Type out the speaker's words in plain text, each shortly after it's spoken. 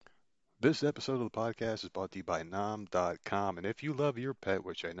This episode of the podcast is brought to you by Nom.com. And if you love your pet,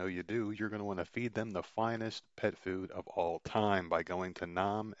 which I know you do, you're going to want to feed them the finest pet food of all time by going to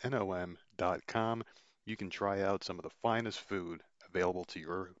nom.com. You can try out some of the finest food available to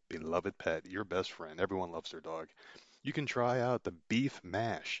your beloved pet, your best friend. Everyone loves their dog. You can try out the beef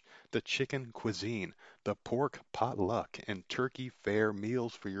mash, the chicken cuisine, the pork potluck, and turkey fair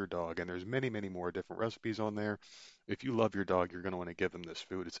meals for your dog. And there's many, many more different recipes on there. If you love your dog, you're going to want to give them this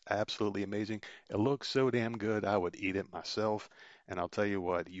food. It's absolutely amazing. It looks so damn good, I would eat it myself. And I'll tell you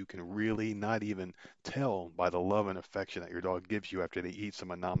what, you can really not even tell by the love and affection that your dog gives you after they eat some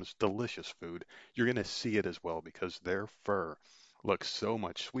of Nam's delicious food. You're going to see it as well because their fur looks so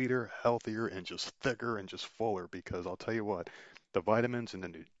much sweeter, healthier, and just thicker and just fuller. Because I'll tell you what, the vitamins and the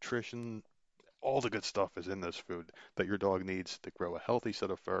nutrition, all the good stuff is in this food that your dog needs to grow a healthy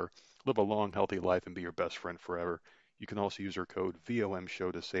set of fur, live a long, healthy life, and be your best friend forever. You can also use our code VOM Show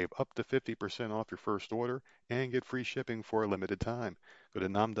to save up to 50% off your first order and get free shipping for a limited time. Go to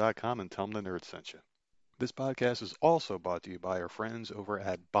nom.com and tell them the nerd sent you. This podcast is also brought to you by our friends over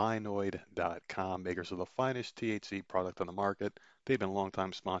at Binoid.com, makers of the finest THC product on the market. They've been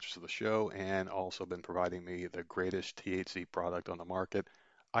longtime sponsors of the show and also been providing me the greatest THC product on the market.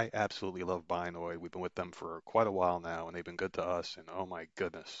 I absolutely love Binoid. We've been with them for quite a while now, and they've been good to us. And oh my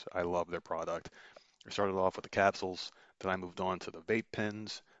goodness, I love their product. I started off with the capsules, then I moved on to the vape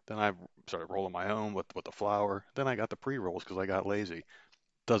pens, then I started rolling my own with the flower, then I got the pre-rolls because I got lazy.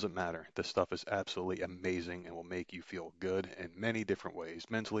 Doesn't matter. This stuff is absolutely amazing and will make you feel good in many different ways,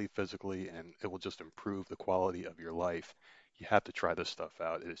 mentally, physically, and it will just improve the quality of your life. You have to try this stuff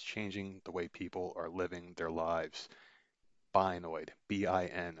out. It is changing the way people are living their lives. Binoid,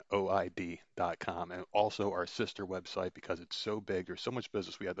 Binoid.com, and also our sister website because it's so big. There's so much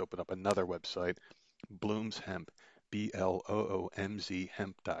business. We had to open up another website, Bloom's Hemp, Bloomz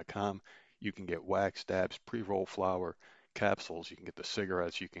hemp.com. You can get wax dabs, pre-roll flower, capsules. You can get the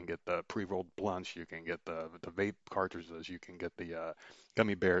cigarettes. You can get the pre-rolled blunts. You can get the vape cartridges. You can get the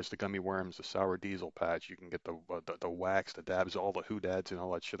gummy bears, the gummy worms, the sour diesel patch. You can get the wax, the dabs, all the hoodads and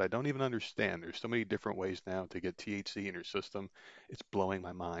all that shit. I don't even understand. There's so many different ways now to get THC in your system. It's blowing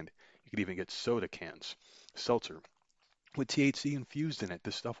my mind. You can even get soda cans, seltzer with THC infused in it.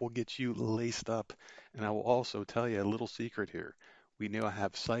 This stuff will get you laced up. And I will also tell you a little secret here. We now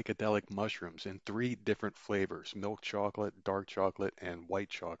have psychedelic mushrooms in three different flavors: milk chocolate, dark chocolate, and white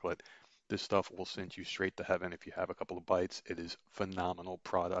chocolate. This stuff will send you straight to heaven if you have a couple of bites. It is phenomenal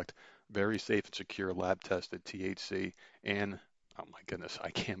product, very safe and secure, lab tested THC, and oh my goodness,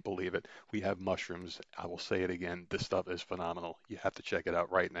 I can't believe it. We have mushrooms. I will say it again. This stuff is phenomenal. You have to check it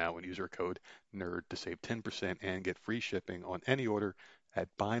out right now and use our code NERD to save 10% and get free shipping on any order at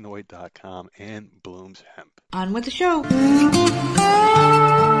Binoid.com and Bloom's Hemp. On with the show.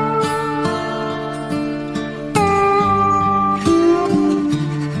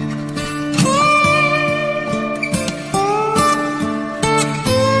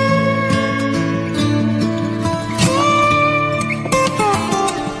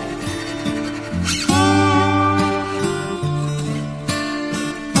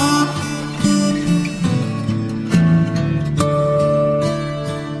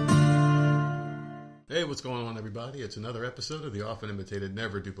 What's going on, everybody? It's another episode of the often imitated,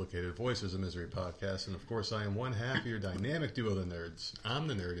 never duplicated Voices of Misery podcast, and of course, I am one half of your dynamic duo, the nerds. I'm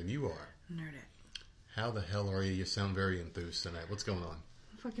the nerd, and you are Nerd it. How the hell are you? You sound very enthused tonight. What's going on?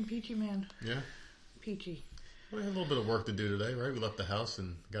 Fucking peachy, man. Yeah, Peachy. we had a little bit of work to do today, right? We left the house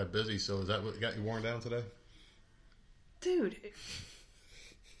and got busy. So is that what got you worn down today? Dude.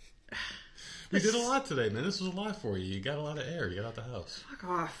 We did a lot today, man. This was a lot for you. You got a lot of air. You got out the house. Fuck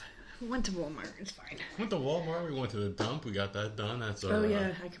off. We went to Walmart. It's fine. Went to Walmart. We went to the dump. We got that done. That's our, Oh,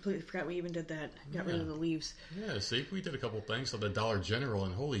 yeah. I completely forgot we even did that. Got rid of the leaves. Yeah, see, we did a couple things. So the Dollar General,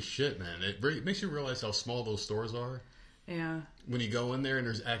 and holy shit, man. It makes you realize how small those stores are. Yeah. When you go in there and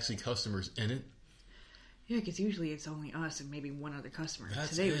there's actually customers in it. Yeah, because usually it's only us and maybe one other customer. That's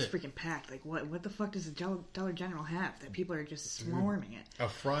Today it was it. freaking packed. Like, what the fuck does the Dollar General have that people are just swarming it? A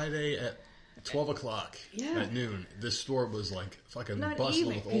Friday at 12 o'clock at noon, this store was like fucking Not bustling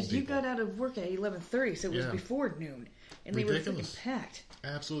even, with old because you people. got out of work at 11:30, so it was Yeah. before noon. And Ridiculous. they were freaking packed.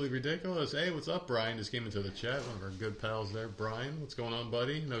 Absolutely ridiculous. Hey, what's up, Brian? Just came into the chat. One of our good pals there. Brian, what's going on,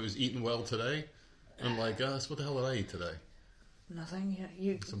 buddy? You know, he was eating well today. Unlike us, what the hell did I eat today? Nothing.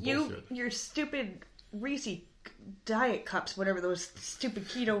 You, Some bullshit. your stupid Reese diet cups, whatever those stupid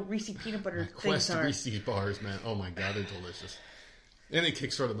keto Reese peanut butter Quest things are. Reese's bars, man. Oh my god, they're delicious. And it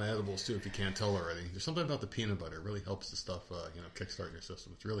kickstarted my edibles too, if you can't tell already. There's something about the peanut butter. It really helps the stuff, kickstart your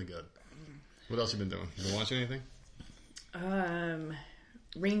system. It's really good. What else you been doing? You been watching anything?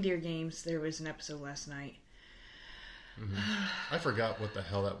 Reindeer Games. There was an episode last night. I forgot what the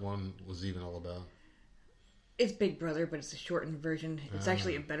hell that one was even all about. It's Big Brother, but it's a shortened version. It's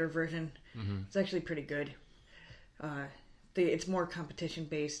actually a better version. It's actually pretty good. It's more competition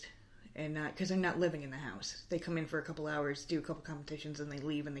based, and because they're not living in the house, they come in for a couple hours, do a couple competitions, and they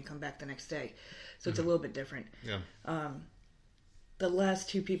leave, and they come back the next day. So it's a little bit different. Yeah. The last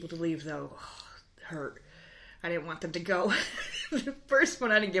two people to leave, though, hurt. I didn't want them to go. The first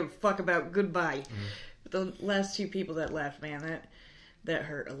one I didn't give a fuck about. Goodbye. But the last two people that left, man, that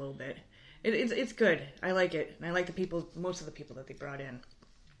hurt a little bit. It's good. I like it, and I like most of the people that they brought in.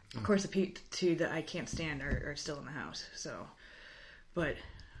 Of course, the two that I can't stand are still in the house. So, but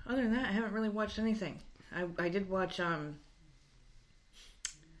other than that, I haven't really watched anything. I did watch oh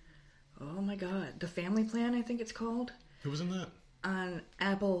my god, The Family Plan, I think it's called. Who was in that? On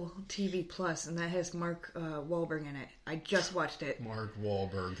Apple TV Plus, and that has Mark Wahlberg in it. I just watched it. Mark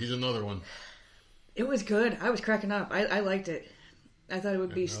Wahlberg. He's another one. It was good. I was cracking up. I liked it. I thought it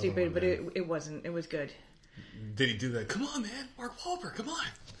would be stupid, but it wasn't. It was good. Did he do that? Come on, man. Mark Wahlberg, come on.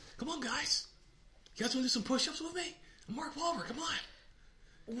 Come on, guys. You guys want to do some push-ups with me? I'm Mark Wahlberg, come on.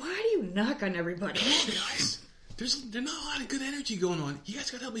 Why do you knock on everybody? Come on, guys. There's not a lot of good energy going on. You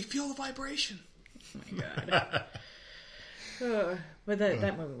guys got to help me feel the vibration. Oh, my God. But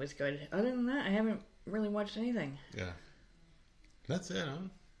that movie was good. Other than that, I haven't really watched anything. Yeah. That's it, huh?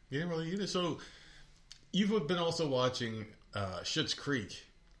 You didn't really either. So, you've been also watching Schitt's Creek.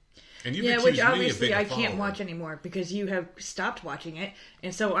 And you've which obviously I can't watch anymore because you have stopped watching it,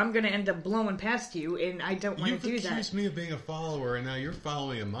 and so I'm going to end up blowing past you, and I don't want to do that. You've accused me of being a follower, and now you're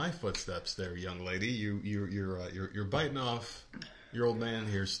following in my footsteps, there, young lady. You're biting off your old man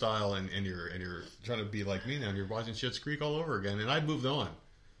here style, and you're trying to be like me now. And you're watching Schitt's Creek all over again, and I moved on.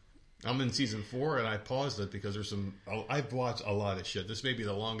 I'm in season 4, and I paused it because I've watched a lot of shit. This may be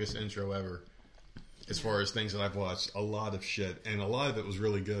the longest intro ever, as far as things that I've watched. A lot of shit, and a lot of it was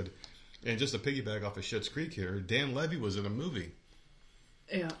really good. And just to piggyback off of Schitt's Creek here, Dan Levy was in a movie.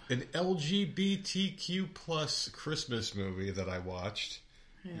 Yeah. An LGBTQ plus Christmas movie that I watched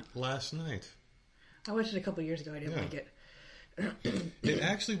last night. I watched it a couple years ago. I didn't like it. It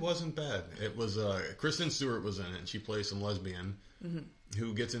actually wasn't bad. It was Kristen Stewart was in it, and she plays some lesbian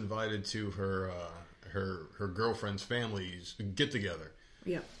who gets invited to her girlfriend's family's get together.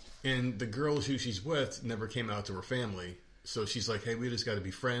 Yeah. And the girl who she's with never came out to her family. So she's like, hey, we just got to be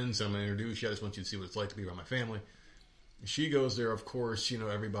friends. I'm going to introduce you. I just want you to see what it's like to be around my family. She goes there, of course,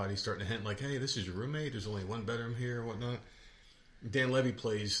 everybody's starting to hint like, hey, this is your roommate. There's only one bedroom here and whatnot. Dan Levy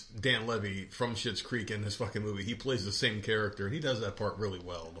plays Dan Levy from Schitt's Creek in this fucking movie. He plays the same character, and he does that part really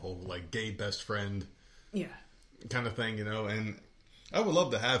well. The whole, gay best friend kind of thing, and I would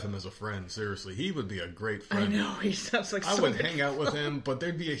love to have him as a friend, seriously. He would be a great friend. I know, he sounds like I would hang out with him, but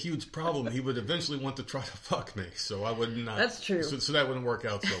there'd be a huge problem. He would eventually want to try to fuck me, so I would not. That's true. So that wouldn't work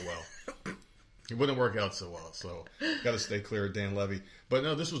out so well. It wouldn't work out so well, so got to stay clear of Dan Levy. But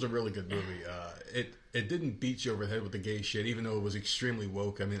no, this was a really good movie. It didn't beat you over the head with the gay shit, even though it was extremely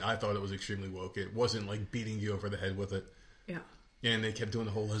woke. I mean, I thought it was extremely woke. It wasn't like beating you over the head with it. Yeah. And they kept doing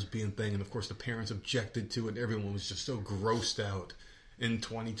the whole lesbian thing, and of course the parents objected to it. Everyone was just so grossed out in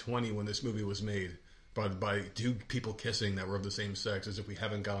 2020 when this movie was made by two people kissing that were of the same sex, as if we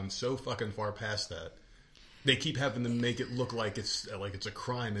haven't gone so fucking far past that. They keep having to make it look like it's a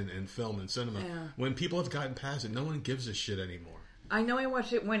crime in film and cinema. Yeah. When people have gotten past it, no one gives a shit anymore. I know I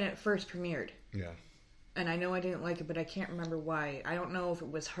watched it when it first premiered. Yeah. And I know I didn't like it, but I can't remember why. I don't know if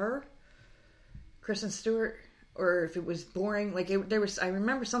it was her, Kristen Stewart, or if it was boring. I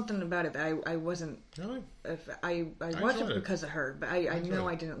remember something about it that I wasn't. Really? I watched it because of her, but I know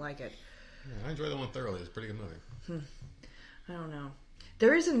I didn't like it. Yeah, I enjoyed that one thoroughly. It was a pretty good movie. I don't know.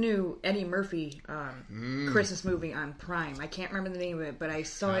 There is a new Eddie Murphy Christmas movie on Prime. I can't remember the name of it, but I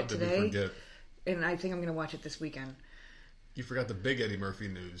saw it today, and I think I'm going to watch it this weekend. You forgot the big Eddie Murphy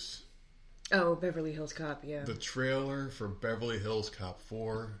news. Oh, Beverly Hills Cop, yeah. The trailer for Beverly Hills Cop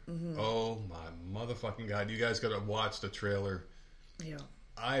 4. Mm-hmm. Oh, my motherfucking God. You guys got to watch the trailer. Yeah.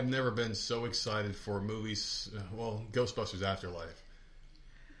 I've never been so excited for movies. Well, Ghostbusters Afterlife.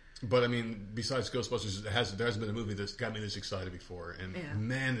 But, I mean, besides Ghostbusters, there hasn't been a movie that's got me this excited before. And,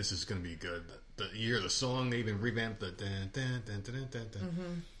 man, this is going to be good. You hear the song, they even revamped the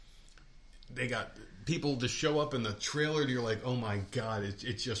mm-hmm. They got people to show up in the trailer, and you're like, oh my God,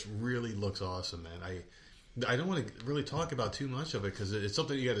 it just really looks awesome, man. I don't want to really talk about too much of it because it's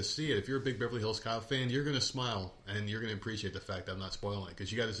something you got to see it. If you're a big Beverly Hills Cop fan, you're going to smile, and you're going to appreciate the fact that I'm not spoiling it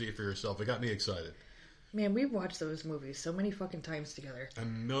because you got to see it for yourself. It got me excited. Man, we watched those movies so many fucking times together. A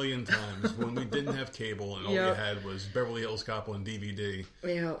million times. When we didn't have cable and all we had was Beverly Hills Cop on DVD,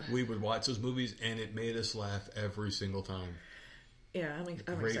 we would watch those movies, and it made us laugh every single time. Yeah, I'm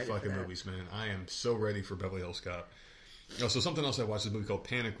Great excited fucking for that. movies, man. I am so ready for Beverly Hills Cop. Oh, so something else I watched is a movie called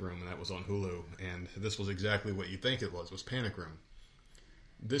Panic Room, and that was on Hulu. And this was exactly what you think it was Panic Room.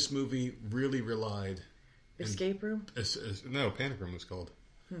 This movie really relied... Escape Room? No, Panic Room was called.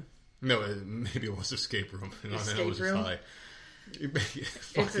 No, maybe it was Escape Room. Escape Room?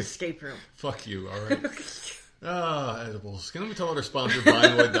 It's Escape Room. Fuck you, all right? Edibles. Can we tell our sponsor,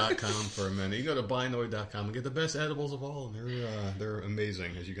 Binoid.com, for a minute? You go to Binoid.com and get the best edibles of all, and they're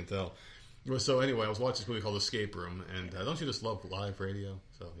amazing, as you can tell. Well, so anyway, I was watching this movie called Escape Room, and don't you just love live radio?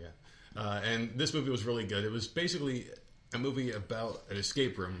 So, yeah. And this movie was really good. It was basically a movie about an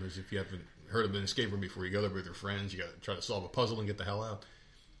escape room. As if you haven't heard of an escape room before, you go there with your friends, you got to try to solve a puzzle and get the hell out.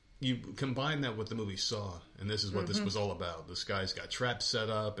 You combine that with the movie Saw, and this is what this was all about. This guy's got traps set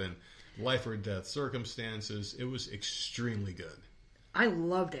up and life or death circumstances. It was extremely good. I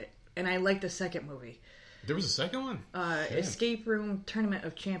loved it, and I liked the second movie. There was a second one? Escape Room Tournament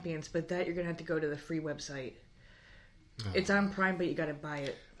of Champions, but that you're going to have to go to the free website. Oh. It's on Prime, but you got to buy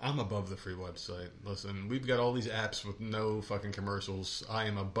it. I'm above the free website. Listen, we've got all these apps with no fucking commercials. I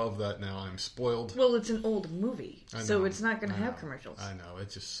am above that now. I'm spoiled. Well, it's an old movie, so it's not going to have commercials. I know.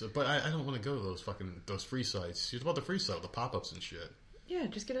 It's just, but I don't want to go to those free sites. It's about the free site, the pop-ups and shit. Yeah,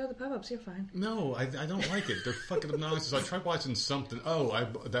 just get out of the pop-ups. You're fine. No, I don't like it. They're fucking obnoxious. I tried watching something.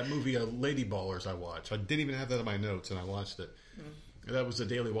 That movie, Lady Ballers, I watched. I didn't even have that in my notes, and I watched it. That was a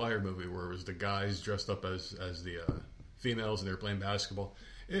Daily Wire movie where it was the guys dressed up as the females, and they were playing basketball.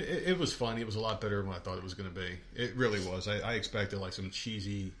 It was funny. It was a lot better than what I thought it was going to be. It really was. I expected like some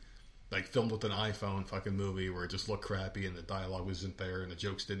cheesy, like filmed with an iPhone fucking movie where it just looked crappy and the dialogue wasn't there and the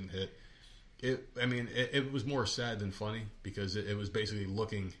jokes didn't hit. It was more sad than funny because it was basically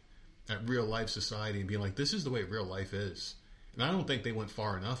looking at real life society and being like, this is the way real life is. And I don't think they went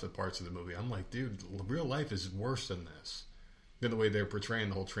far enough at parts of the movie. I'm like, dude, real life is worse than this. Than the way they're portraying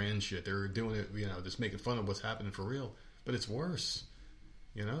the whole trans shit. They're doing it, just making fun of what's happening for real. But it's worse.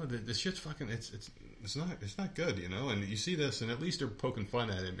 This shit's fucking, it's not good, and you see this, and at least they're poking fun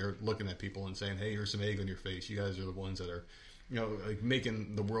at it, and they're looking at people and saying, hey, here's some egg on your face. You guys are the ones that are, like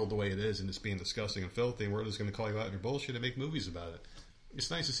making the world the way it is, and it's being disgusting and filthy, and we're just going to call you out on your bullshit and make movies about it. It's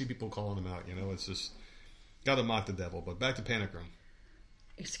nice to see people calling them out, it's just, gotta mock the devil. But back to Panic Room.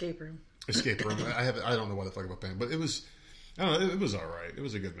 Escape Room. I don't know what the fuck about Panic, but it was, I don't know, it was alright. It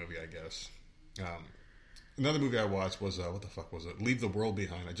was a good movie, I guess. Another movie I watched was, what the fuck was it? Leave the World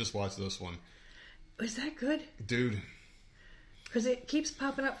Behind. I just watched this one. Was that good? Dude. Because it keeps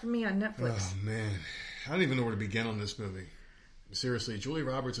popping up for me on Netflix. Oh, man. I don't even know where to begin on this movie. Seriously, Julia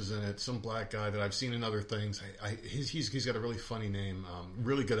Roberts is in it. Some black guy that I've seen in other things. He's got a really funny name.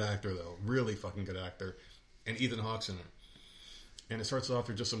 Really good actor, though. Really fucking good actor. And Ethan Hawke's in it. And it starts off,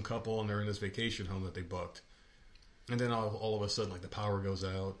 they're just some couple, and they're in this vacation home that they booked. And then all of a sudden, like, the power goes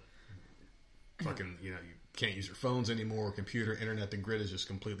out. Fucking, you can't use your phones anymore, computer, internet, the grid is just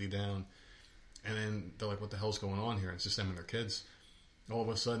completely down. And then they're like, what the hell's going on here? And it's just them and their kids. All of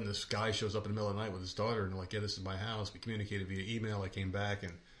a sudden, this guy shows up in the middle of the night with his daughter, and they're like, yeah, this is my house. We communicated via email. I came back,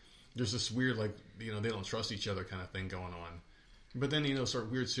 and there's this weird, like, they don't trust each other kind of thing going on. But then,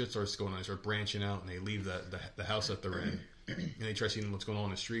 weird shit starts going on. They start branching out, and they leave the house that they're in. And they try seeing what's going on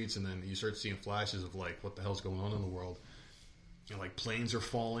in the streets, and then you start seeing flashes of, like, what the hell's going on in the world. Like planes are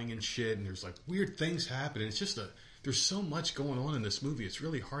falling and shit, and there's like weird things happening. It's just there's so much going on in this movie. It's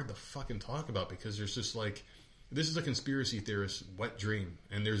really hard to fucking talk about because there's just like, this is a conspiracy theorist wet dream,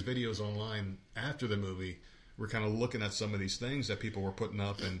 and there's videos online after the movie. We're kind of looking at some of these things that people were putting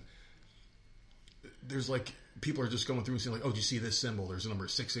up, and there's like people are just going through and saying like, oh, do you see this symbol? There's a number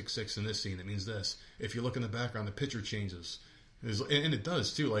 666 in this scene. It means this. If you look in the background, the picture changes. And it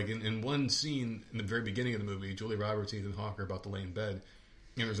does, too. Like, in one scene, in the very beginning of the movie, Julie Roberts and Ethan Hawke are about to lay in bed,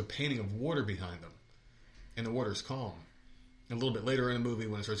 and there's a painting of water behind them, and the water's calm. And a little bit later in the movie,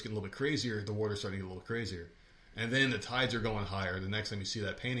 when it starts getting a little bit crazier, the water's starting to get a little crazier. And then the tides are going higher. The next time you see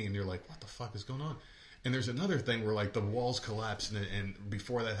that painting, and you're like, what the fuck is going on? And there's another thing where, like, the walls collapse, and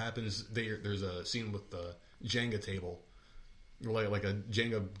before that happens, there's a scene with the Jenga table, like a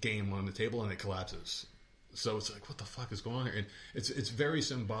Jenga game on the table, and it collapses. So it's like, what the fuck is going on here? And it's very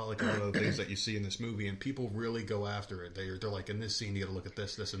symbolic of the things that you see in this movie, and people really go after it. They're like, in this scene, you gotta look at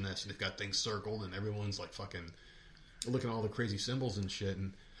this, this, and this. And they've got things circled, and everyone's like fucking looking at all the crazy symbols and shit.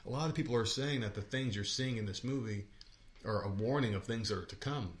 And a lot of people are saying that the things you're seeing in this movie are a warning of things that are to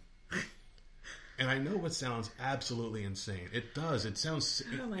come. And I know it sounds absolutely insane. It does. It sounds.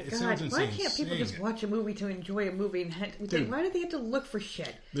 Oh my it god! sounds insane. Why can't people just watch a movie to enjoy a movie? And why do they have to look for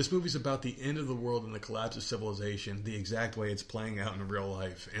shit? This movie's about the end of the world and the collapse of civilization, the exact way it's playing out in real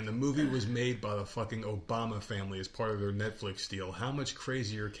life. And the movie was made by the fucking Obama family as part of their Netflix deal. How much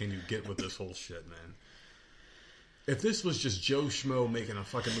crazier can you get with this whole shit, man? If this was just Joe Schmo making a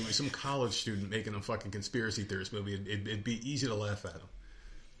fucking movie, some college student making a fucking conspiracy theorist movie, it'd be easy to laugh at them.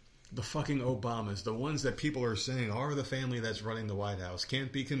 The fucking Obamas, the ones that people are saying are the family that's running the White House,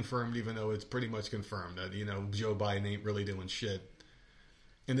 can't be confirmed, even though it's pretty much confirmed that, Joe Biden ain't really doing shit.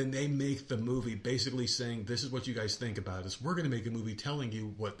 And then they make the movie basically saying, this is what you guys think about us. We're going to make a movie telling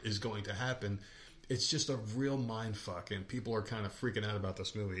you what is going to happen. It's just a real mind fuck, and people are kind of freaking out about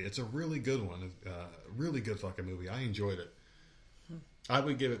this movie. It's a really good one. Really good fucking movie. I enjoyed it. I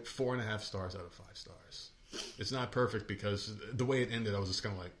would give it 4.5 stars out of 5 stars. It's not perfect because the way it ended, I was just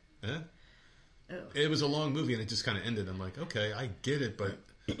kind of like, eh? Oh. It was a long movie and it just kind of ended. I'm like, okay, I get it, but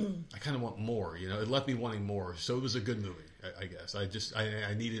I kind of want more. It left me wanting more. So it was a good movie, I guess.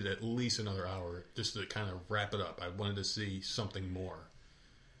 I needed at least another hour just to kind of wrap it up. I wanted to see something more.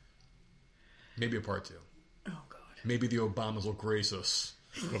 Maybe a part 2. Oh god. Maybe the Obamas will grace us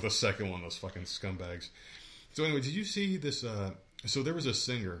with a second one. Those fucking scumbags. So anyway, did you see this? So there was a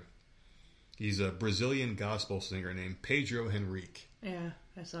singer. He's a Brazilian gospel singer named Pedro Henrique. Yeah,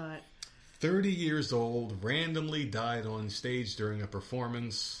 I saw it. 30 years old, randomly died on stage during a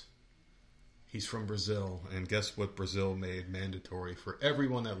performance. He's from Brazil, and guess what Brazil made mandatory for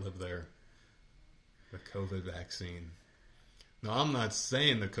everyone that lived there? The COVID vaccine. Now, I'm not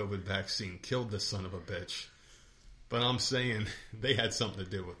saying the COVID vaccine killed this son of a bitch, but I'm saying they had something to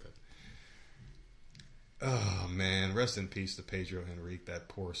do with it. Oh, man, rest in peace to Pedro Henrique, that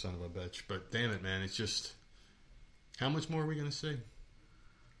poor son of a bitch. But damn it, man, it's just... How much more are we going to see?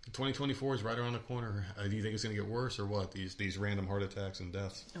 2024 is right around the corner. Do you think it's going to get worse or what? These random heart attacks and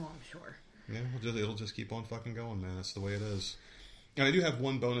deaths. Oh, I'm sure. Yeah, it'll just keep on fucking going, man. That's the way it is. And I do have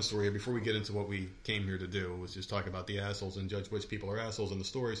one bonus story here before we get into what we came here to do, was just talk about the assholes and judge which people are assholes in the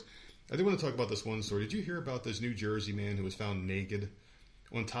stories. I do want to talk about this one story. Did you hear about this New Jersey man who was found naked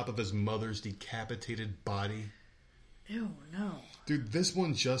on top of his mother's decapitated body? Ew, no. Dude, this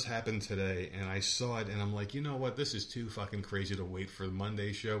one just happened today, and I saw it, and I'm like, you know what? This is too fucking crazy to wait for the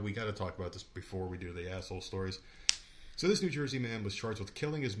Monday show. We got to talk about this before we do the asshole stories. So this New Jersey man was charged with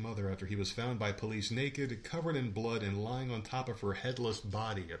killing his mother after he was found by police naked, covered in blood, and lying on top of her headless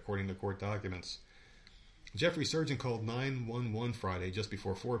body, according to court documents. Jeffrey Surgeon called 911 Friday just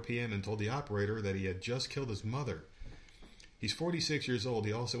before 4 p.m. and told the operator that he had just killed his mother. He's 46 years old.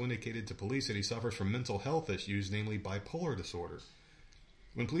 He also indicated to police that he suffers from mental health issues, namely bipolar disorder.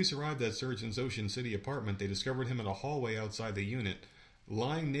 When police arrived at Surgeon's Ocean City apartment, they discovered him in a hallway outside the unit,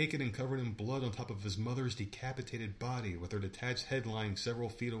 lying naked and covered in blood on top of his mother's decapitated body, with her detached head lying several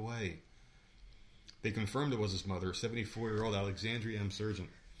feet away. They confirmed it was his mother, 74-year-old Alexandria M. Surgeon.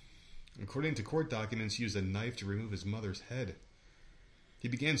 According to court documents, he used a knife to remove his mother's head. He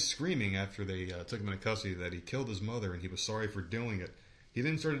began screaming after they took him into custody that he killed his mother and he was sorry for doing it. He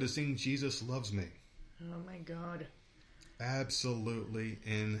then started to sing "Jesus Loves Me." Oh my god. Absolutely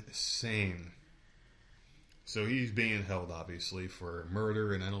insane. So he's being held, obviously, for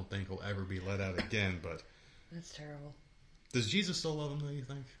murder, and I don't think he'll ever be let out again, but... That's terrible. Does Jesus still love him, though, you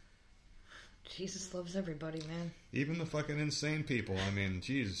think? Jesus loves everybody, man. Even the fucking insane people. I mean,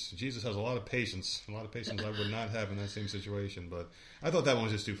 Jesus has a lot of patience. A lot of patience I would not have in that same situation, but I thought that one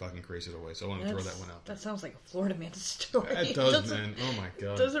was just too fucking crazy to waste, so I wanted to throw that one out there. That sounds like a Florida man story. It does, man. Oh my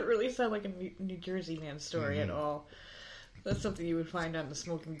god. It doesn't really sound like a New Jersey man story at all. That's something you would find on the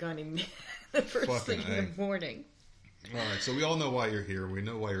Smoking Gun the first Fucking thing in the morning. All right, so we all know why you're here. We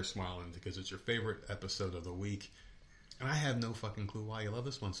know why you're smiling, because it's your favorite episode of the week. And I have no fucking clue why you love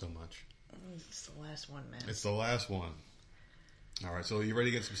this one so much. It's the last one, man. It's the last one. All right, so you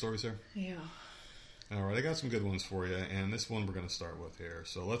ready to get some stories here? Yeah. All right, I got some good ones for you, and this one we're going to start with here.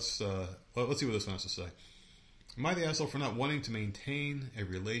 So let's see what this one has to say. Am I the asshole for not wanting to maintain a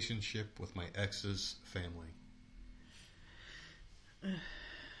relationship with my ex's family?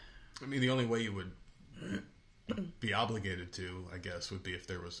 I mean, the only way you would be obligated to, I guess, would be if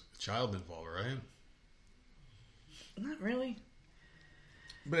there was a child involved, right? Not really.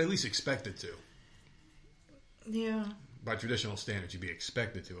 But at least expected to. Yeah. By traditional standards, you'd be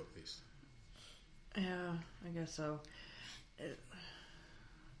expected to, at least. Yeah, I guess so.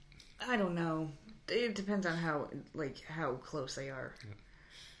 I don't know. It depends on how close they are. Yeah.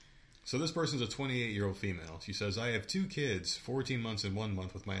 So this person's a 28-year-old female. She says, I have 2 kids, 14 months and 1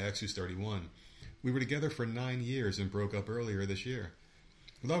 month, with my ex who's 31. We were together for 9 years and broke up earlier this year.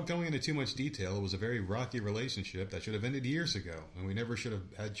 Without going into too much detail, it was a very rocky relationship that should have ended years ago, and we never should have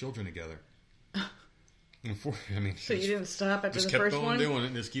had children together. So you didn't stop after the first one? Just kept on doing it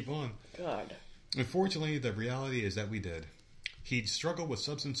and just keep on. God. Unfortunately, the reality is that we did. He'd struggled with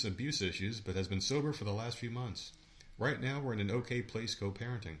substance abuse issues, but has been sober for the last few months. Right now, we're in an okay place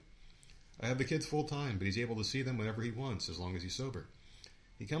co-parenting. I have the kids full time, but he's able to see them whenever he wants, as long as he's sober.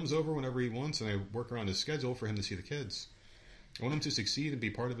 He comes over whenever he wants, and I work around his schedule for him to see the kids. I want him to succeed and be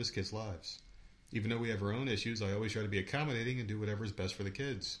part of his kids' lives. Even though we have our own issues, I always try to be accommodating and do whatever is best for the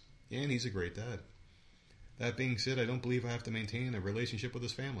kids. And he's a great dad. That being said, I don't believe I have to maintain a relationship with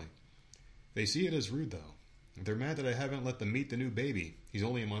his family. They see it as rude, though. They're mad that I haven't let them meet the new baby. He's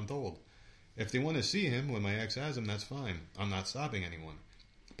only a month old. If they want to see him when my ex has him, that's fine. I'm not stopping anyone.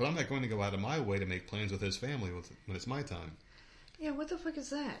 But I'm not going to go out of my way to make plans with his family when it's my time. Yeah, what the fuck is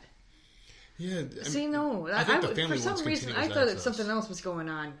that? Yeah. See, no. For some reason, I thought that something else was going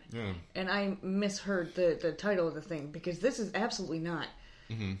on. Yeah. And I misheard the title of the thing, because this is absolutely not.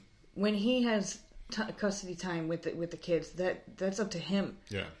 Mm-hmm. When he has custody time with the kids, that's up to him.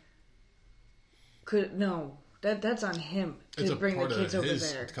 Yeah. That's on him to bring the kids over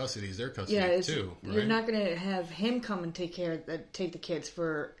there. Custody is their custody too. Right? You're not going to have him come and take the kids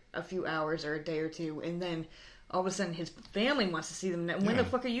for a few hours or a day or two, and then all of a sudden his family wants to see them. When the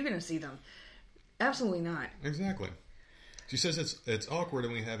fuck are you going to see them? Absolutely not. Exactly. She says it's awkward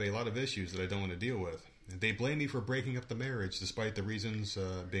and we have a lot of issues that I don't want to deal with. They blame me for breaking up the marriage, despite the reasons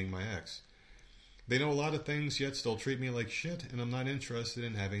being my ex. They know a lot of things, yet still treat me like shit, and I'm not interested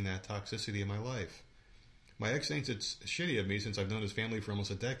in having that toxicity in my life. My ex thinks it's shitty of me since I've known his family for almost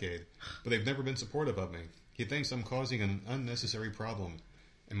a decade, but they've never been supportive of me. He thinks I'm causing an unnecessary problem.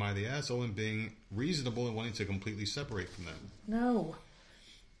 Am I the asshole in being reasonable and wanting to completely separate from them? No.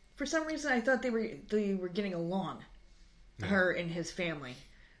 For some reason, I thought they were getting along. Yeah. Her and his family.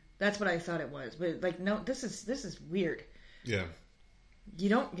 That's what I thought it was. But no, this is weird. Yeah. You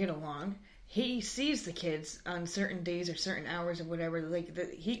don't get along. He sees the kids on certain days or certain hours or whatever.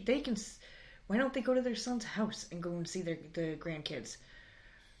 They can. Why don't they go to their son's house and go and see the grandkids,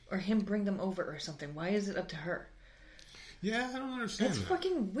 or him bring them over or something? Why is it up to her? Yeah, I don't understand. That's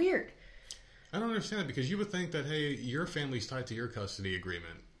fucking weird. I don't understand it, because you would think that, hey, your family's tied to your custody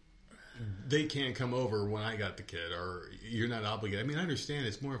agreement. They can't come over when I got the kid, or you're not obligated. I mean, I understand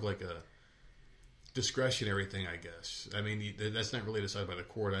it's more of like a discretionary thing, I guess. I mean, that's not really decided by the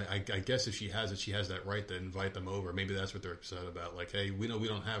court. I guess if she has it, she has that right to invite them over. Maybe that's what they're upset about. Like, hey, we know we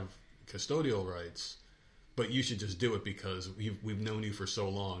don't have custodial rights, but you should just do it because we've known you for so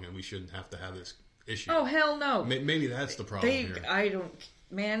long and we shouldn't have to have this issue. Oh, hell no. Maybe that's the problem here. I don't...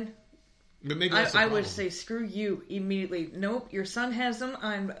 Man... But maybe that's the I problem. would say screw you immediately. Nope, your son has them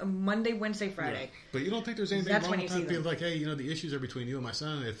on Monday, Wednesday, Friday. Yeah. But you don't think there's anything wrong with that? Be like, hey, the issues are between you and my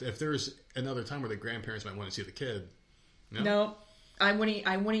son. If there's another time where the grandparents might want to see the kid. No, I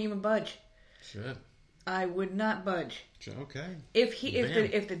wouldn't even budge. Shit. I would not budge. Okay.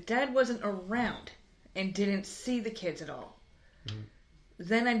 If the dad wasn't around and didn't see the kids at all,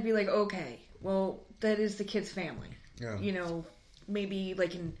 then I'd be like, okay, well, that is the kid's family. Yeah. Maybe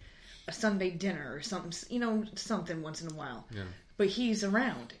like in a Sunday dinner or something, something once in a while. Yeah. But he's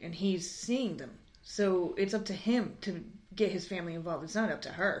around and he's seeing them. So it's up to him to get his family involved. It's not up to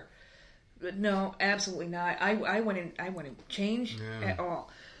her. But no, absolutely not. I wouldn't change at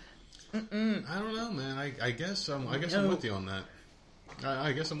all. Mm-mm. I don't know, man. I guess I'm with you on that.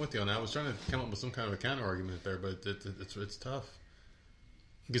 I guess I'm with you on that. I was trying to come up with some kind of a counter argument there, but it's tough.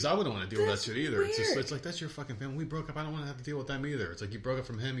 Because I wouldn't want to deal with that shit either. Weird. It's like, that's your fucking family. We broke up. I don't want to have to deal with them either. It's like you broke up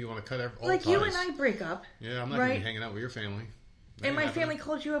from him. You want to cut all ties. You and I break up. Yeah, I'm not going to be hanging out with your family. And my family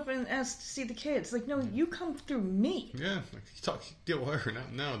called you up and asked to see the kids. Like, no, you come through me. Yeah, deal with her.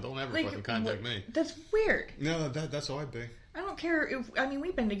 No, don't ever fucking contact me. That's weird. No, that's all I'd be. I don't care if... I mean,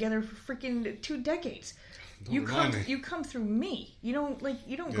 we've been together for freaking 2 decades. You come through me. You don't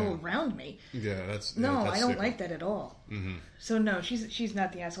go around me. Yeah, that's... No, that's I don't like that at all. Mm-hmm. So no, she's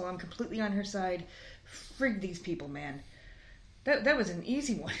not the asshole. I'm completely on her side. Frig these people, man. That was an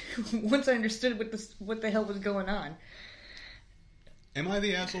easy one. Once I understood what the hell was going on. Am I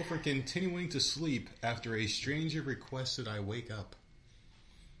the asshole for continuing to sleep after a stranger requested I wake up?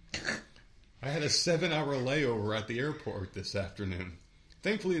 I had a 7-hour layover at the airport this afternoon.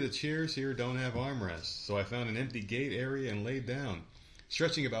 Thankfully, the chairs here don't have armrests, so I found an empty gate area and laid down,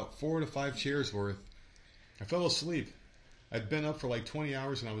 stretching about 4 to 5 chairs worth. I fell asleep. I'd been up for like 20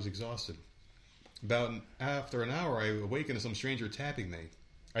 hours and I was exhausted. After an hour, I awakened to some stranger tapping me.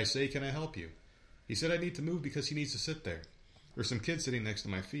 I say, "Can I help you?" He said I need to move because he needs to sit there. There's some kids sitting next to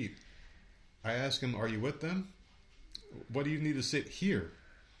my feet. I ask him, "Are you with them?" "What do you need to sit here?"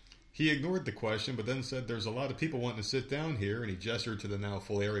 He ignored the question, but then said there's a lot of people wanting to sit down here, and he gestured to the now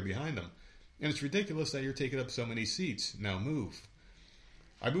full area behind him. And it's ridiculous that you're taking up so many seats. Now move.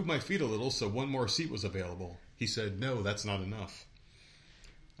 I moved my feet a little, so one more seat was available. He said, no, that's not enough.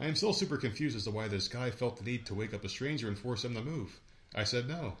 I am still super confused as to why this guy felt the need to wake up a stranger and force him to move. I said,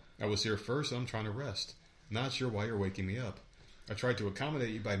 no, I was here first and I'm trying to rest. Not sure why you're waking me up. I tried to accommodate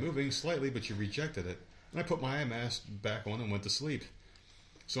you by moving slightly, but you rejected it. And I put my eye mask back on and went to sleep.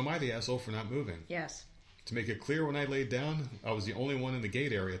 So am I the asshole for not moving? Yes. To make it clear, when I laid down, I was the only one in the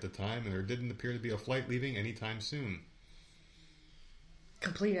gate area at the time, and there didn't appear to be a flight leaving anytime soon.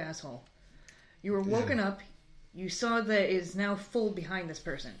 Complete asshole. You were woken up. You saw that it's now full behind this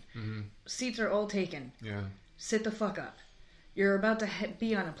person. Mm-hmm. Seats are all taken. Yeah. Sit the fuck up. You're about to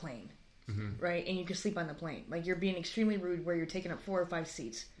be on a plane, Mm-hmm. right? And you can sleep on the plane. Like, you're being extremely rude where you're taking up 4 or 5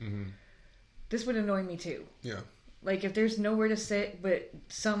 seats. Mm-hmm. This would annoy me too. Yeah. Like, if there's nowhere to sit, but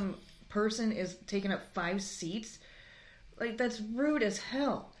some person is taking up 5 seats, like, that's rude as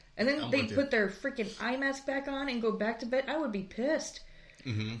hell. And then they put their freaking eye mask back on and go back to bed. I would be pissed.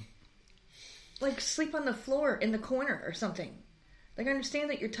 Mm-hmm. Like, sleep on the floor in the corner or something. Like, I understand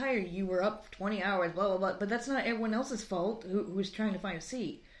that you're tired. You were up 20 hours, blah, blah, blah. But that's not everyone else's fault who's trying to find a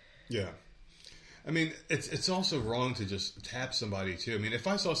seat. Yeah. I mean, it's also wrong to just tap somebody, too. I mean, if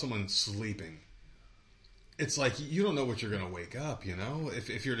I saw someone sleeping, it's like you don't know what you're going to wake up, you know?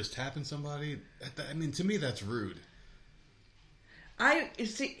 If you're just tapping somebody, I mean, to me, that's rude. I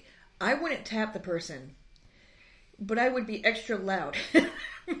wouldn't tap the person, but I would be extra loud.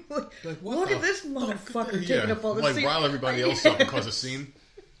 Like, Look at this motherfucker taking up all the like seats. rile everybody else up and cause a scene.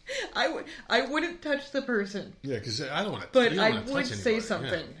 I wouldn't touch the person. Yeah, because I don't want to. But I would say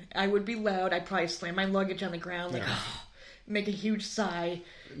something. Yeah. I would be loud. I'd probably slam my luggage on the ground, like, make a huge sigh.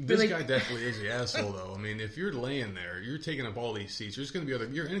 This guy definitely is the asshole, though. I mean, if you're laying there, you're taking up all these seats. There's going to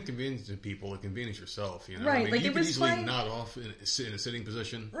be you're inconveniencing people, inconvenience yourself. You know, right? I mean, like, you it can was easily fine. nod off in a sitting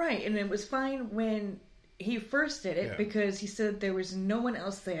position. Right, and it was fine when he first did it because he said there was no one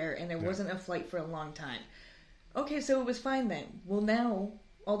else there and there wasn't a flight for a long time. Okay, so it was fine then. Well, now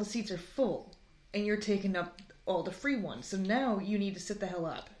all the seats are full and you're taking up all the free ones. So now you need to sit the hell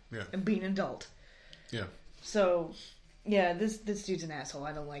up and be an adult. Yeah. So, yeah, this dude's an asshole.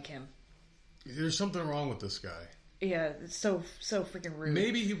 I don't like him. There's something wrong with this guy. Yeah, it's so freaking rude.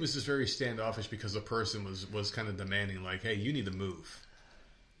 Maybe he was just very standoffish because the person was kind of demanding, like, hey, you need to move.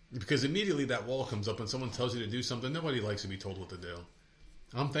 Because immediately that wall comes up and someone tells you to do something, nobody likes to be told what to do.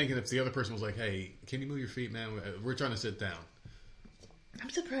 I'm thinking if the other person was like, hey, can you move your feet, man? We're trying to sit down. I'm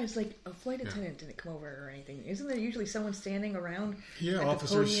surprised, like, a flight attendant didn't come over or anything. Isn't there usually someone standing around at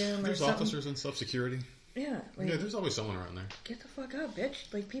officers. the podium There's officers and stuff, security. Yeah. Like, Yeah, there's always someone around there. get the fuck up,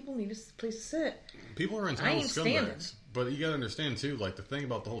 bitch. Like, people need a place to sit. People are I entitled ain't scumbags. standing. But you gotta understand, too, like, the thing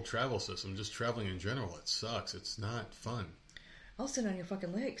about the whole travel system, just traveling in general, it sucks. It's not fun. I'll sit on your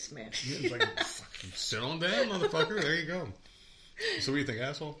fucking legs, man. Yeah, it's like, fucking sit on down, motherfucker. There you go. So what do you think,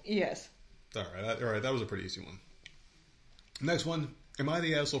 asshole? Yes. All right, that was a pretty easy one. Next one. Am I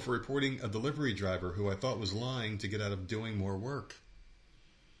the asshole for reporting a delivery driver who I thought was lying to get out of doing more work?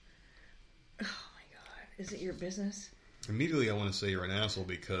 Oh my god. Is it your business? Immediately I want to say you're an asshole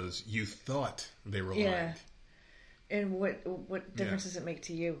because you thought they were lying. Yeah. And what difference does it make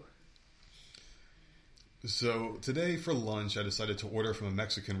to you? So today for lunch I decided to order from a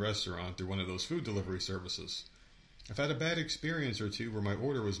Mexican restaurant through one of those food delivery services. I've had a bad experience or two where my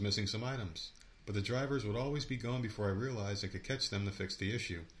order was missing some items, but the drivers would always be gone before I realized I could catch them to fix the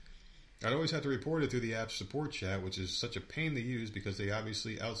issue. I'd always have to report it through the app's support chat, which is such a pain to use because they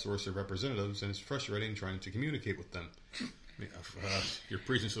obviously outsource their representatives, and it's frustrating trying to communicate with them. You're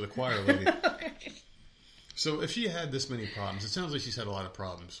preaching to the choir, lady. So if she had this many problems, it sounds like she's had a lot of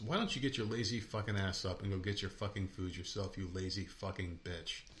problems. Why don't you get your lazy fucking ass up and go get your fucking food yourself, you lazy fucking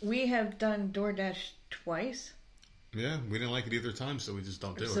bitch? We have done DoorDash twice. Yeah, we didn't like it either time, so we just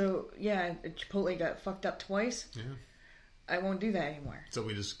don't do it. So, yeah, Chipotle got fucked up twice. Yeah. I won't do that anymore. So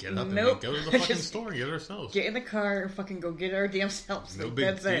we just get up and Nope. go to the fucking store and get it ourselves. Get in the car and fucking go get it our damn selves. No Like, big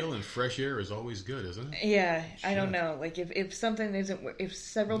that's deal, it. and fresh air is always good, isn't it? Yeah, I don't know. Like, if something isn't, if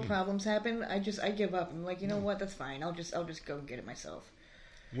several problems happen, I give up. I'm like, you know what? That's fine. I'll just go and get it myself.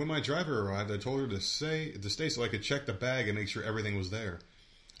 When my driver arrived, I told her to stay so I could check the bag and make sure everything was there.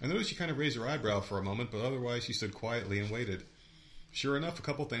 I noticed she kind of raised her eyebrow for a moment, but otherwise she stood quietly and waited. Sure enough, a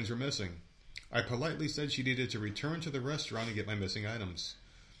couple things were missing. I politely said she needed to return to the restaurant and get my missing items.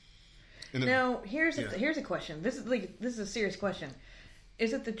 Now, here's a question. This is a serious question.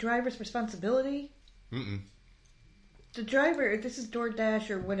 Is it the driver's responsibility? Mm-mm. The driver, if this is DoorDash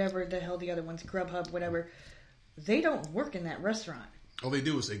or whatever the hell the other one's, Grubhub, whatever, they don't work in that restaurant. All they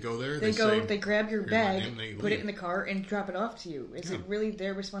do is they go there. They grab your "Here's my bag, name," they put leave. it in the car, and drop it off to you. Is it really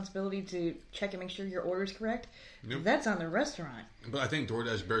their responsibility to check and make sure your order is correct? Nope. That's on the restaurant. But I think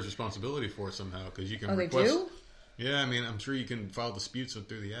DoorDash bears responsibility for it somehow because you can. Oh, request, they do? Yeah, I mean, I'm sure you can file disputes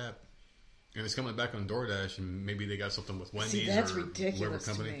through the app, and it's coming back on DoorDash, and maybe they got something with Wendy's See, that's or ridiculous whatever to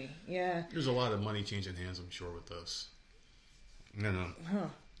company. me. Yeah. There's a lot of money changing hands, I'm sure, with this. No. Huh.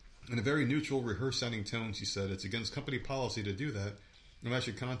 In a very neutral, rehearsed-sounding tone, she said, "It's against company policy to do that, and I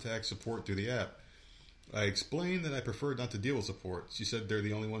should contact support through the app." I explained that I preferred not to deal with support. She said they're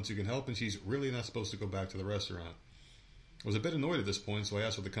the only ones who can help, and she's really not supposed to go back to the restaurant. I was a bit annoyed at this point, so I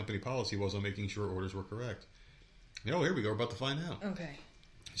asked what the company policy was on making sure orders were correct. Oh, here we go. We're about to find out. Okay.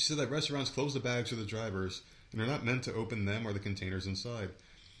 She said that restaurants close the bags for the drivers, and they're not meant to open them or the containers inside.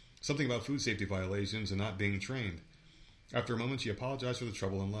 Something about food safety violations and not being trained. After a moment, she apologized for the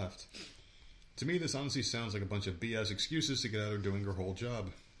trouble and left. To me, this honestly sounds like a bunch of BS excuses to get out of doing her whole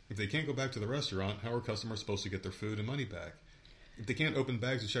job. If they can't go back to the restaurant, how are customers supposed to get their food and money back? If they can't open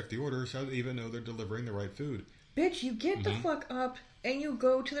bags to check the orders, how do they even know they're delivering the right food? Bitch, you get the fuck up and you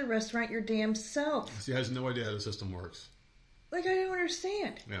go to the restaurant your damn self. She has no idea how the system works. Like, I don't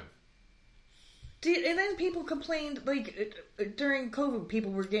understand. Yeah. And then people complained, like, during COVID,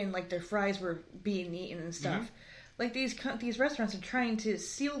 people were getting, like, their fries were being eaten and stuff. Like, these restaurants are trying to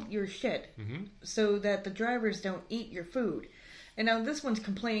seal your shit so that the drivers don't eat your food. And now this one's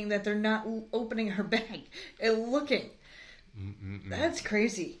complaining that they're not opening her bag and looking. That's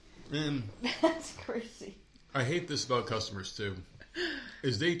crazy. And That's crazy. I hate this about customers, too.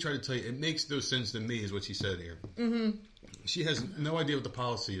 Is they try to tell you, it makes no sense to me, is what she said here. She has no idea what the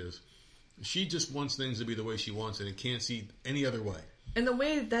policy is. She just wants things to be the way she wants it and can't see any other way. And the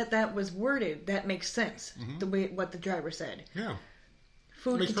way that was worded, that makes sense. The way what the driver said. Yeah.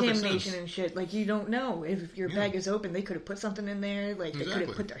 Food Makes perfect contamination sense. and shit. Like, you don't know if your bag is open. They could have put something in there. Like, they could Exactly.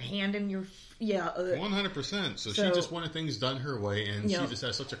 have put their hand in your... Yeah. 100%. So she just wanted things done her way, and she just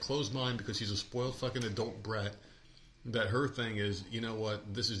has such a closed mind because she's a spoiled fucking adult brat that her thing is, you know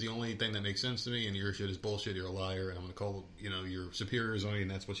what, this is the only thing that makes sense to me, and your shit is bullshit, you're a liar, and I'm going to call, your superiors on you,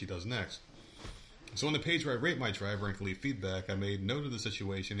 and that's what she does next. So on the page where I rate my driver and can leave feedback, I made note of the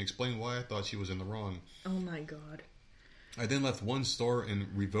situation and explained why I thought she was in the wrong. Oh, my God. I then left one star and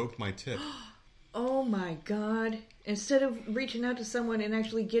revoked my tip. Oh, my God. Instead of reaching out to someone and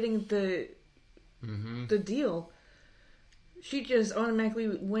actually getting the deal, she just automatically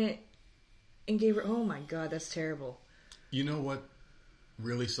went and gave her... Oh, my God, that's terrible. You know what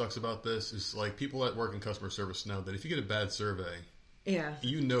really sucks about this is, like, people that work in customer service know that if you get a bad survey,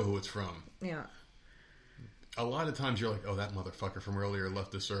 you know who it's from. Yeah. A lot of times you're like, oh, that motherfucker from earlier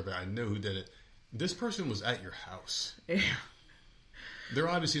left this survey. I know who did it. This person was at your house. Yeah. They're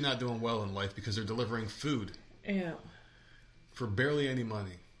obviously not doing well in life because they're delivering food Yeah. for barely any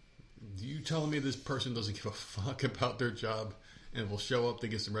money. You telling me this person doesn't give a fuck about their job and will show up to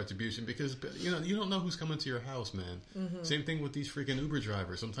get some retribution because, you don't know who's coming to your house, man. Same thing with these freaking Uber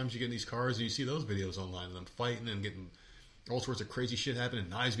drivers. Sometimes you get in these cars and you see those videos online of them fighting and getting all sorts of crazy shit happening,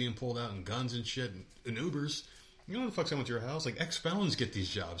 knives being pulled out and guns and shit and Ubers. You know who the fuck's coming to your house? Like, ex-felons get these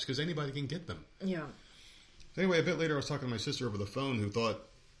jobs because anybody can get them. Yeah. Anyway, a bit later I was talking to my sister over the phone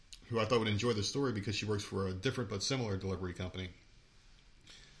who I thought would enjoy the story because she works for a different but similar delivery company.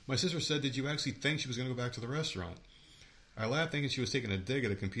 My sister said, "Did you actually think she was going to go back to the restaurant?" I laughed thinking she was taking a dig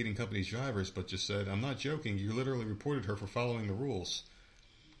at a competing company's drivers, but just said, "I'm not joking. You literally reported her for following the rules."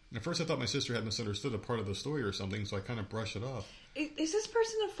 At first I thought my sister had misunderstood a part of the story or something, so I kind of brushed it off. Is this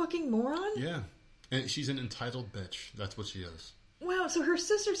person a fucking moron? Yeah. And she's an entitled bitch. That's what she is. Wow, so her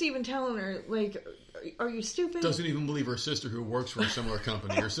sister's even telling her, like, are you stupid? Doesn't even believe her sister who works for a similar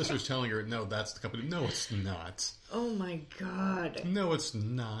company. Her sister's telling her, no, that's the company. No, it's not. Oh my God. No, it's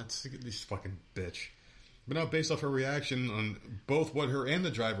not. This fucking bitch. But now, based off her reaction on both what her and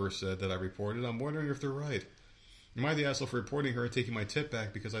the driver said that I reported, I'm wondering if they're right. Am I the asshole for reporting her and taking my tip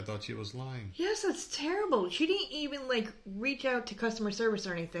back because I thought she was lying? Yes, that's terrible. She didn't even, like, reach out to customer service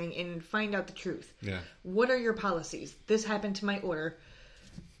or anything and find out the truth. Yeah. What are your policies? This happened to my order.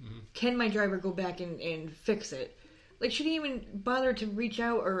 Can my driver go back and fix it? Like, she didn't even bother to reach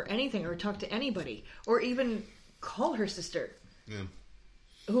out or anything or talk to anybody or even call her sister. Yeah.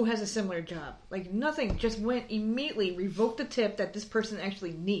 Who has a similar job. Like, nothing. Just went immediately, revoked the tip that this person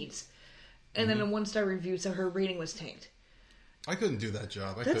actually needs. And then a 1-star review, so her rating was tanked. I couldn't do that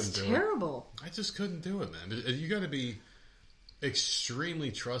job. I That's couldn't do terrible. it. I just couldn't do it, man. You got to be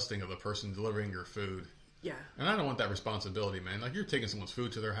extremely trusting of the person delivering your food. Yeah. And I don't want that responsibility, man. Like, you're taking someone's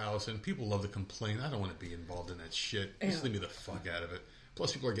food to their house, and people love to complain. I don't want to be involved in that shit. Just leave me the fuck out of it.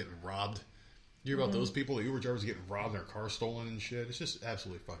 Plus, people are getting robbed. You hear about those people, the Uber drivers getting robbed, their car stolen and shit. It's just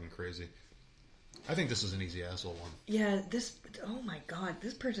absolutely fucking crazy. I think this is an easy asshole one. Yeah, oh my god,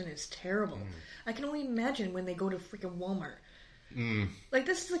 this person is terrible. I can only imagine when they go to freaking Walmart. Like,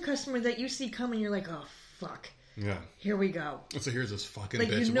 this is the customer that you see coming, you're like, oh, fuck. Yeah. Here we go. So here's this fucking Like,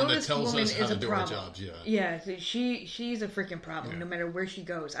 bitch, you know, one that this tells woman us how is to a do our problem. jobs. Yeah. Yeah, she's a freaking problem, Yeah. no matter where she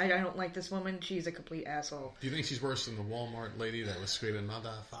goes. I don't like this woman. She's a complete asshole. Do you think she's worse than the Walmart lady that was screaming,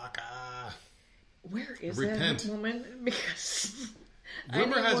 motherfucker? Where is Repent. that woman? Because...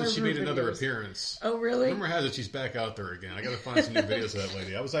 Rumor I need has more it of she her made another videos. appearance. Oh, really? Rumor has it she's back out there again. I gotta find some new videos of that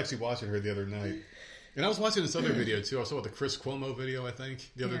lady. I was actually watching her the other night. And I was watching this other video too. I saw the Chris Cuomo video, I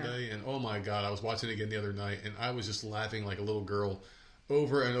think, the other day. And oh my god, I was watching it again the other night. And I was just laughing like a little girl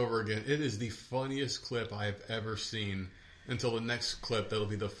over and over again. It is the funniest clip I have ever seen. Until the next clip, that'll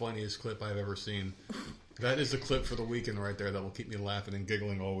be the funniest clip I've ever seen. That is the clip for the weekend right there that will keep me laughing and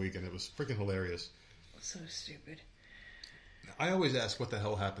giggling all weekend. It was freaking hilarious. So stupid. I always ask what the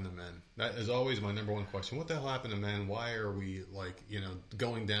hell happened to men. That is always my number one question. What the hell happened to men? Why are we,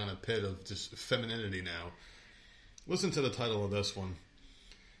 going down a pit of just femininity now? Listen to the title of this one.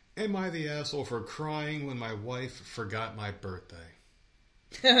 Am I the asshole for crying when my wife forgot my birthday?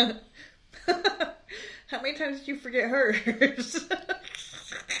 How many times did you forget hers?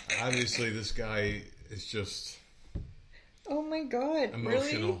 Obviously, this guy is just Oh my god,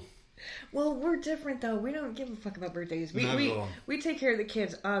 emotional. really? Well, we're different though. We don't give a fuck about birthdays. Not at all. We take care of the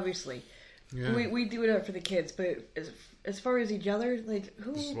kids, obviously. Yeah. We do it up for the kids, but as far as each other, like,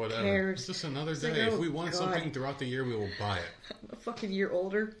 who Just whatever. cares? It's just another It's day. like, If oh, we want God. something throughout the year, we will buy it. I'm a fucking year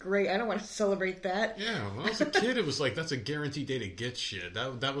older. Great. I don't want to celebrate that. Yeah, when I was a kid, it was like, that's a guaranteed day to get shit.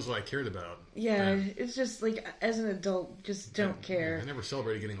 That was what I cared about. Yeah, it's just like, as an adult, just don't care. I never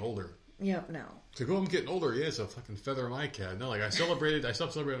celebrated getting older. Yep, no. To go, I'm getting older, yeah, it's a fucking feather in my cap. No, like, I stopped celebrating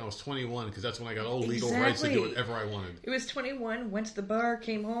when I was 21, because that's when I got all legal rights to do whatever I wanted. It was 21, went to the bar,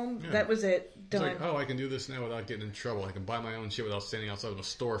 came home, Yeah. that was it. It's Done. like, oh, I can do this now without getting in trouble. I can buy my own shit without standing outside of a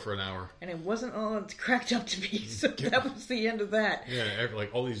store for an hour. And it wasn't all it's cracked up to be, so that was the end of that. Yeah,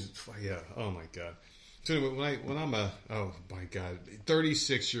 all these, yeah, oh my god. So anyway, when I'm oh my god,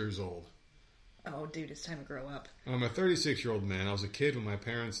 36 years old. Oh, dude, it's time to grow up. I'm a 36-year-old man. I was a kid when my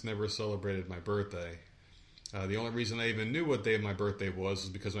parents never celebrated my birthday. The only reason I even knew what day my birthday was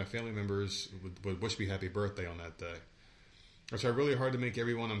because my family members would wish me happy birthday on that day. I try really hard to make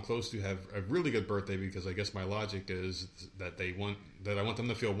everyone I'm close to have a really good birthday because I guess my logic is that I want them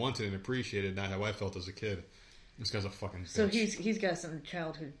to feel wanted and appreciated, not how I felt as a kid. This guy's a fucking bitch. So he's got some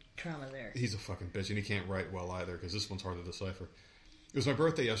childhood trauma there. He's a fucking bitch, and he can't write well either because this one's hard to decipher. It was my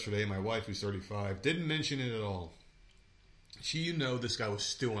birthday yesterday, and my wife, who's 35, didn't mention it at all. This guy was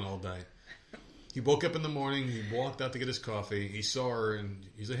stewing all day. He woke up in the morning, he walked out to get his coffee, he saw her, and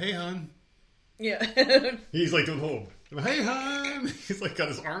he's like, hey, hon. Yeah. He's like doing the whole, hey, hon. He's like got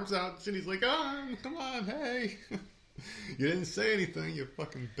his arms out, and he's like, come on, hey. You didn't say anything, you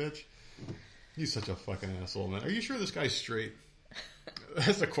fucking bitch. He's such a fucking asshole, man. Are you sure this guy's straight?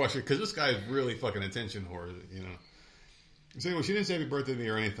 That's the question, because this guy is really fucking attention whore, So anyway, she didn't say happy birthday to me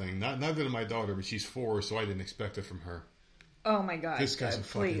or anything. Not good to my daughter, but she's 4, so I didn't expect it from her. Oh my god. This guy's a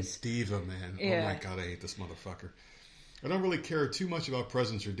fucking diva, man. Yeah. Oh my god, I hate this motherfucker. I don't really care too much about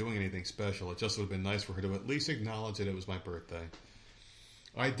presents or doing anything special. It just would have been nice for her to at least acknowledge that it was my birthday.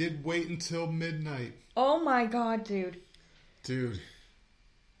 I did wait until midnight. Oh my god, dude. Dude.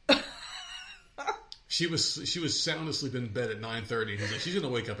 She was sound asleep in bed at 9:30. He's like, she's gonna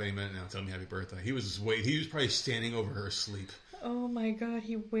wake up any minute now and tell me happy birthday. He was probably standing over her asleep. Oh my god,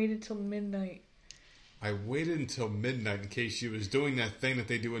 he waited till midnight. I waited until midnight in case she was doing that thing that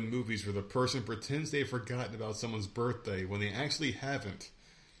they do in movies where the person pretends they've forgotten about someone's birthday when they actually haven't.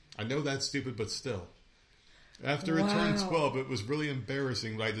 I know that's stupid, but still. After it turned 12, it was really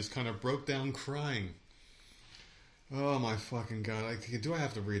embarrassing, but I just kind of broke down crying. Oh my fucking god. Do I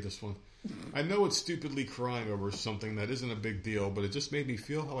have to read this one? I know it's stupidly crying over something that isn't a big deal, but it just made me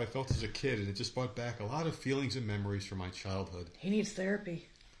feel how I felt as a kid, and it just brought back a lot of feelings and memories from my childhood. He needs therapy.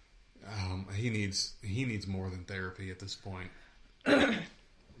 He needs more than therapy at this point.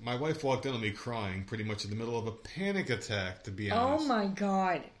 My wife walked in on me crying pretty much in the middle of a panic attack, to be honest. Oh my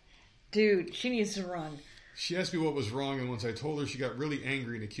god. Dude, she needs to run. She asked me what was wrong, and once I told her, she got really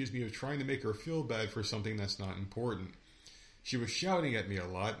angry and accused me of trying to make her feel bad for something that's not important. She was shouting at me a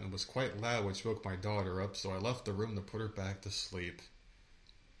lot and was quite loud, which woke my daughter up, so I left the room to put her back to sleep.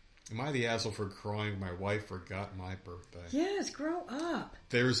 Am I the asshole for crying my wife forgot my birthday? Yes, grow up.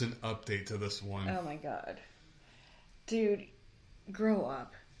 There's an update to this one. Oh my god. Dude, grow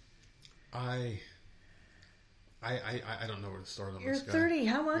up. I don't know where to start on You're this guy. 30.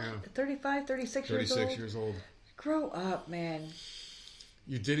 How much? Yeah. 35, 36 years old? 36 years old. Grow up, man.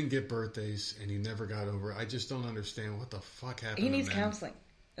 You didn't get birthdays, and you never got over it. I just don't understand what the fuck happened. He needs to men. counseling.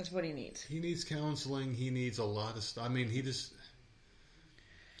 That's what he needs. He needs counseling. He needs a lot of stuff. I mean, he just...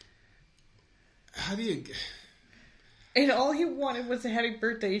 How do you... And all he wanted was a happy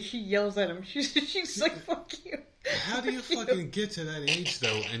birthday. She yells at him. She's like, fuck you. How do you fucking get to that age,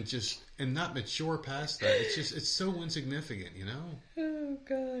 though, and not mature past that? It's so insignificant, you know? Oh,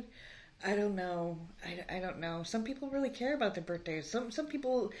 God. I don't know. I don't know. Some people really care about their birthdays. Some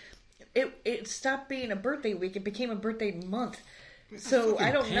people... It stopped being a birthday week. It became a birthday month. So,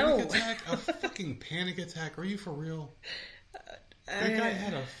 I don't know. A fucking panic attack? Are you for real? That guy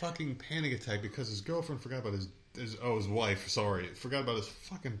had a fucking panic attack because his girlfriend forgot about his wife, forgot about his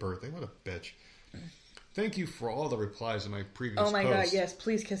fucking birthday. What a bitch. Thank you for all the replies in my previous post. Oh my God, yes,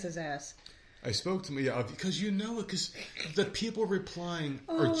 please kiss his ass. I spoke to me, because you know it, because the people replying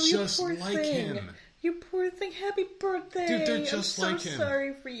are Oh, just you poor like thing. him. You poor thing, happy birthday. Dude, they're just I'm like so him.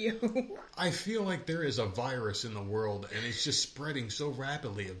 sorry for you. I feel like there is a virus in the world, and it's just spreading so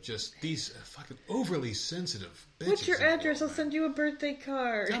rapidly of just these fucking overly sensitive bitches. What's your in the address? I'll world, send you a birthday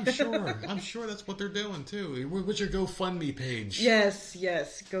card. man. I'm sure that's what they're doing, too. What's your GoFundMe page? Yes,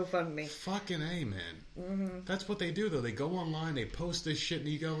 GoFundMe. Fucking A, man. Mm-hmm. That's what they do, though. They go online, they post this shit, and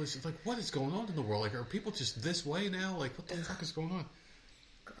you go, it's like, what is going on in the world? Like, are people just this way now? Like, what the fuck is going on?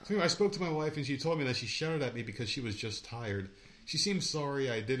 So anyway, I spoke to my wife, and she told me that she shouted at me because she was just tired. She seemed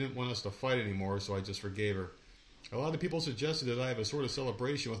sorry. I didn't want us to fight anymore, so I just forgave her. A lot of people suggested that I have a sort of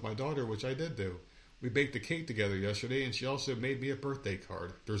celebration with my daughter, which I did do. We baked a cake together yesterday, and she also made me a birthday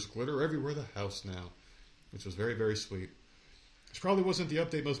card. There's glitter everywhere in the house now, which was very, very sweet. This probably wasn't the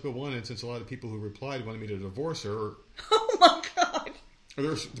update most people wanted, since a lot of people who replied wanted me to divorce her, or Oh my God.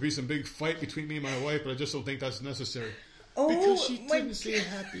 there's to be some big fight between me and my wife, but I just don't think that's necessary. Oh, Because she my didn't say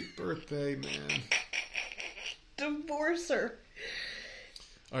happy birthday, man. Divorce her.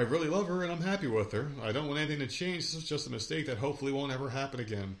 I really love her and I'm happy with her. I don't want anything to change. This is just a mistake that hopefully won't ever happen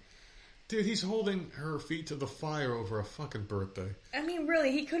again. Dude, he's holding her feet to the fire over a fucking birthday. I mean,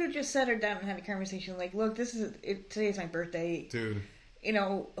 really, he could have just sat her down and had a conversation like, look, today's my birthday. Dude. You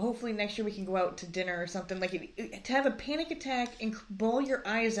know, hopefully next year we can go out to dinner or something. Like, to have a panic attack and bawl your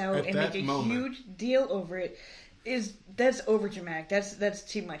eyes out At and that make a moment. huge deal over it that's over dramatic. That's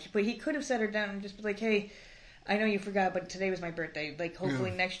too much. But he could have sat her down and just be like, hey, I know you forgot, but today was my birthday. Like,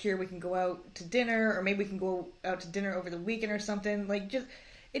 hopefully next year we can go out to dinner, or maybe we can go out to dinner over the weekend or something. Like, just,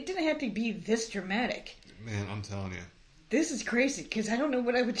 it didn't have to be this dramatic. Man, I'm telling you. This is crazy, because I don't know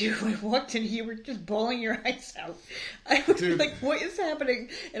what I would do if I walked in here, you were just bawling your eyes out. I would be like, what is happening?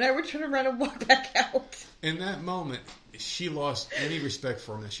 And I would turn around and walk back out. In that moment, she lost any respect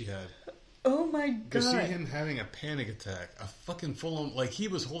for him that she had. Oh my God. To see him having a panic attack, a fucking full-on, like he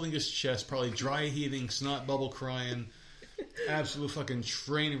was holding his chest, probably dry heaving, snot bubble crying, absolute fucking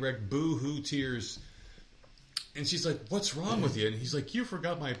train wreck, boo-hoo tears. And she's like, what's wrong with you? And he's like, you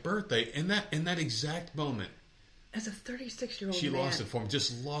forgot my birthday. In that exact moment, as a 36-year-old she man, lost it for him.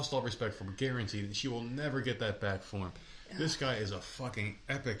 Just lost all respect for him. Guaranteed. And she will never get that back for him. This guy is a fucking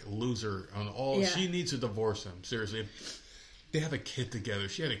epic loser on all. Yeah. She needs to divorce him. Seriously. They have a kid together.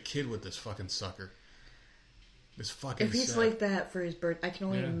 She had a kid with this fucking sucker. This fucking if he's sack. like that for his birthday, I can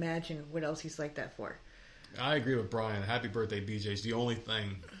only Yeah. imagine what else he's like that for. I agree with Brian. Happy birthday, BJ. Is the only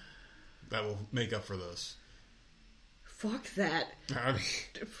thing that will make up for this. Fuck that. I mean,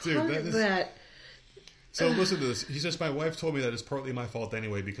 Fuck dude, that. So listen to this. He says, my wife told me that it's partly my fault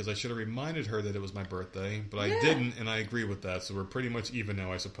anyway because I should have reminded her that it was my birthday, but I Yeah. didn't, and I agree with that. So we're pretty much even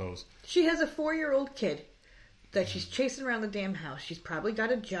now, I suppose. She has a 4-year-old kid that she's chasing around the damn house. She's probably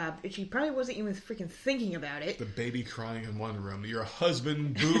got a job. She probably wasn't even freaking thinking about it. The baby crying in one room, your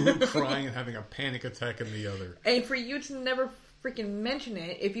husband boo crying and having a panic attack in the other. And for you to never freaking mention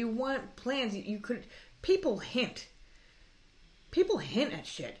it, if you want plans, you could. People hint. People hint at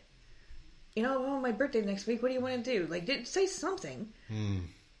shit. You know, oh, my birthday next week. What do you want to do? Like, say something.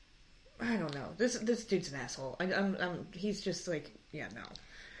 I don't know. This dude's an asshole. He's just like, yeah, no.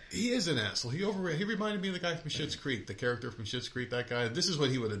 He is an asshole. He reminded me of the guy from Schitt's Creek, the character from Schitt's Creek. That guy. This is what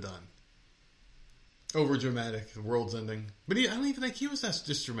he would have done. Over dramatic. The world's ending. But I don't even think he was that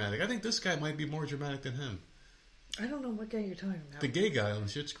just dramatic. I think this guy might be more dramatic than him. I don't know what guy you're talking about. The gay guy on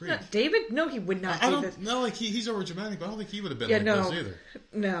Schitt's Creek. No, David? No, he would not I do don't this. know. Like he's over dramatic, but I don't think he would have been Yeah, like no. this either.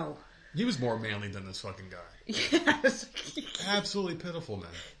 No. He was more manly than this fucking guy. Yes. Absolutely pitiful, man.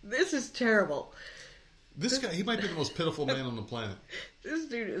 This is terrible. This guy, he might be the most pitiful man on the planet. This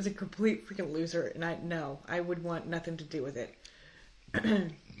dude is a complete freaking loser, and I would want nothing to do with it.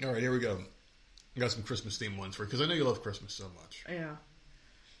 All right, here we go. I got some Christmas themed ones for you, because I know you love Christmas so much. Yeah.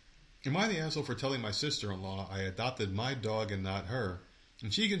 Am I the asshole for telling my sister-in-law I adopted my dog and not her,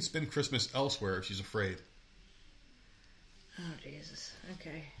 and she can spend Christmas elsewhere if she's afraid? Oh, Jesus.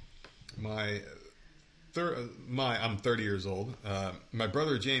 Okay. I'm 30 years old. My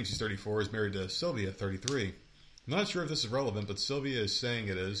brother James, he's 34, is married to Sylvia, 33. I'm not sure if this is relevant, but Sylvia is saying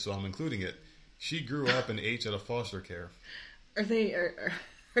it is, so I'm including it. She grew up and aged out of foster care. Are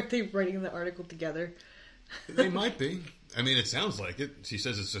they writing the article together? They might be. I mean, it sounds like it. She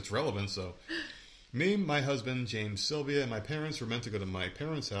says it's relevant, so. Me, my husband, James, Sylvia, and my parents were meant to go to my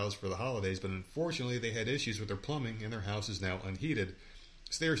parents' house for the holidays, but unfortunately they had issues with their plumbing, and their house is now unheated.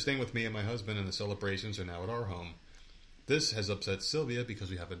 So they are staying with me and my husband, and the celebrations are now at our home. This has upset Sylvia because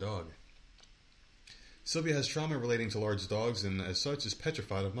we have a dog. Sylvia has trauma relating to large dogs, and as such is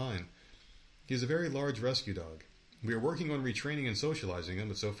petrified of mine. He is a very large rescue dog. We are working on retraining and socializing him,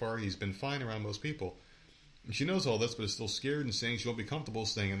 but so far he's been fine around most people. She knows all this, but is still scared and saying she won't be comfortable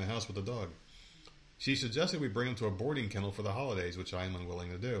staying in the house with the dog. She suggested we bring him to a boarding kennel for the holidays, which I am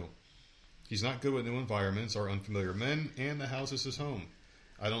unwilling to do. He's not good with new environments or unfamiliar men, and the house is his home.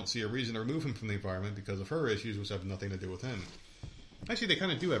 I don't see a reason to remove him from the environment because of her issues, which have nothing to do with him. Actually, they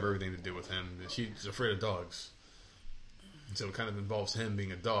kind of do have everything to do with him. She's afraid of dogs. And so it kind of involves him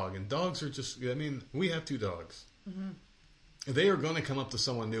being a dog. And dogs are just, I mean, we have 2 dogs. Mm-hmm. They are going to come up to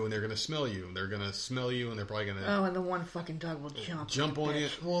someone new and they're going to smell you. They're going to smell you and they're probably going to... Oh, and the one fucking dog will jump on you.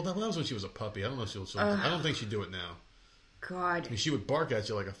 Well, that was when she was a puppy. I don't know if she'll... I don't think she'd do it now. God. I mean, she would bark at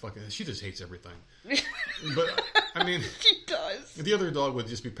you like a fucking... She just hates everything. But, I mean... She does. The other dog would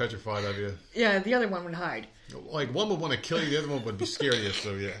just be petrified of you. Yeah, the other one would hide. Like, one would want to kill you, the other one would be scared of you.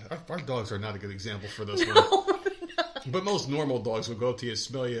 So, yeah. Our dogs are not a good example for this one. No, but most normal dogs will go up to you,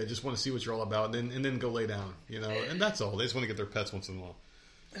 smell you, just want to see what you're all about, and then go lay down, you know. And that's all. They just want to get their pets once in a while.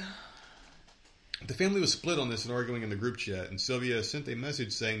 The family was split on this and arguing in the group chat, and Sylvia sent a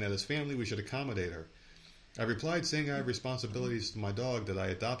message saying that as family we should accommodate her. I replied saying I have responsibilities to my dog, that I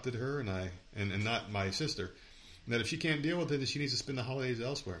adopted her and not my sister, and that if she can't deal with it, then she needs to spend the holidays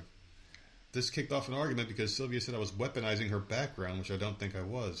elsewhere. This kicked off an argument because Sylvia said I was weaponizing her background, which I don't think I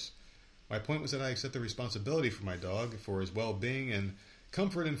was. My point was that I accept the responsibility for my dog, for his well-being and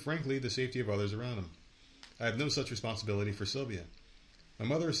comfort, and frankly, the safety of others around him. I have no such responsibility for Sylvia. My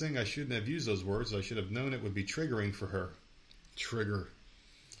mother is saying I shouldn't have used those words. I should have known it would be triggering for her. Trigger.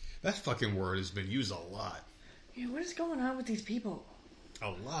 That fucking word has been used a lot. Yeah, what is going on with these people? A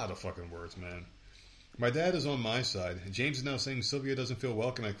lot of fucking words, man. My dad is on my side. James is now saying Sylvia doesn't feel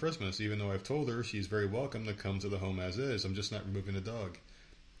welcome at Christmas, even though I've told her she's very welcome to come to the home as is. I'm just not removing the dog.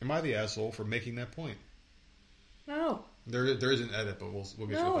 Am I the asshole for making that point? No. There is an edit, but we'll get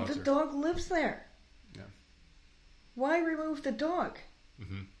your thoughts the here. dog lives there. Yeah. Why remove the dog?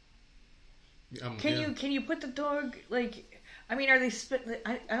 Mm-hmm. Can you put the dog, like... I mean, are they...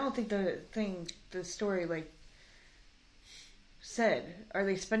 I don't think the story, like, said. Are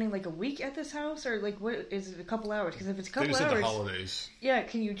they spending, like, a week at this house? Or, like, what is it, a couple hours? Because if it's a couple they just hours... said the holidays. Yeah,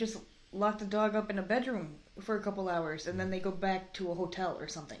 can you just lock the dog up in a bedroom for a couple hours and then they go back to a hotel or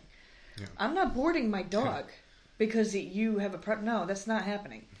something? Yeah. I'm not boarding my dog because you have a prep. No, that's not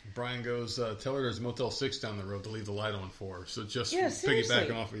happening. Brian goes, tell her there's Motel 6 down the road to leave the light on for her. So just seriously.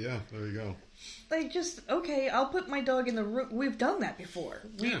 piggybacking off of, there you go. Like, just, okay, I'll put my dog in the room. We've done that before.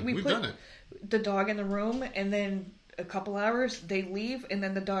 We've done it. The dog in the room, and then a couple hours, they leave, and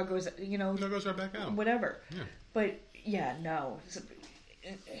then the dog goes, The dog goes right back out. Whatever. Yeah. But, yeah, no.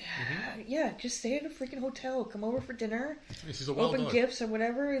 Yeah, just stay at a freaking hotel. Come over for dinner. Yeah, she's a wild open dog. gifts or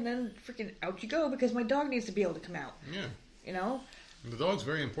whatever, and then freaking out you go because my dog needs to be able to come out. Yeah. You know? The dog's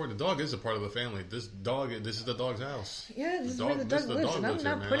very important. The dog is a part of the family. This is the dog's house. Yeah, this is where the dog lives, and I'm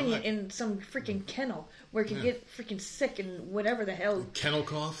not putting it in some freaking kennel where it can get freaking sick and whatever the hell. Kennel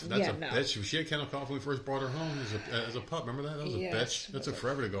cough? That's a bitch. She had kennel cough when we first brought her home as a pup. Remember that? That was a bitch. That took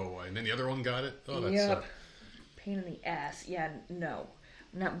forever to go away. And then the other one got it. Oh, that sucked. Pain in the ass. Yeah, no.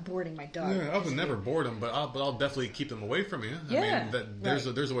 I'm not boarding my dog. Yeah, I would never board them, but I'll definitely keep them away from you. Yeah, I mean, there's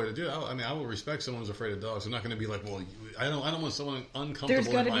a way to do it. I will respect someone who's afraid of dogs. I'm not going to be like, well, I don't want someone uncomfortable. There's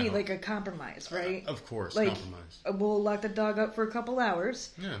got to be home. like a compromise, right? Of course, like, compromise. We'll lock the dog up for a couple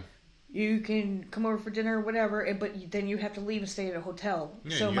hours. Yeah. You can come over for dinner or whatever, but then you have to leave and stay at a hotel.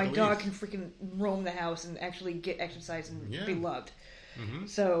 Yeah, so my dog can freaking roam the house and actually get exercise and be loved. Mm-hmm.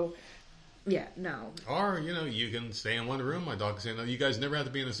 So... yeah, no. Or, you can stay in one room. My dog can say, no, you guys never have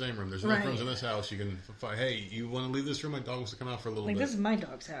to be in the same room. There's enough rooms in this house. You can, hey, you want to leave this room? My dog wants to come out for a little bit. This is my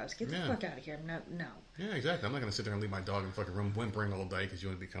dog's house. Get the fuck out of here. No. Yeah, exactly. I'm not going to sit there and leave my dog in the fucking room whimpering all day because you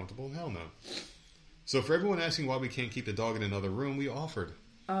want to be comfortable. Hell no. So for everyone asking why we can't keep the dog in another room, we offered.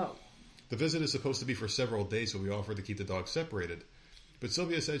 Oh. The visit is supposed to be for several days, so we offered to keep the dog separated. But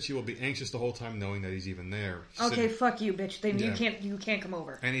Sylvia said she will be anxious the whole time knowing that he's even there. She Okay, said, fuck you, bitch. Then Yeah. you can't come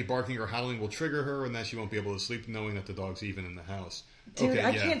over. any barking or howling will trigger her, and that she won't be able to sleep knowing that the dog's even in the house. Dude, Okay, I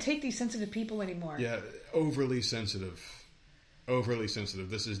yeah. can't take these sensitive people anymore. Yeah, overly sensitive. Overly sensitive.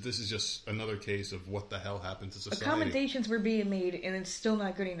 This is just another case of what the hell happened to society. Accommodations were being made, and it's still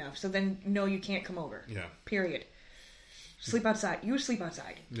not good enough. So then, no, you can't come over. Yeah. Period. Sleep outside. You sleep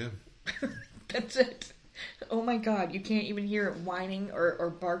outside. Yeah. That's it. Oh my god, you can't even hear it whining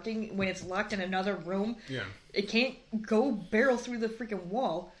or barking when it's locked in another room. Yeah. It can't go barrel through the freaking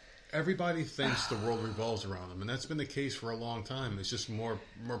wall. Everybody thinks the world revolves around them, and that's been the case for a long time. It's just more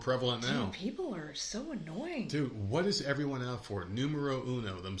prevalent now. Dude, people are so annoying. Dude, what is everyone out for? Numero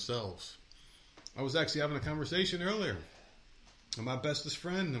uno, themselves. I was actually having a conversation earlier with my bestest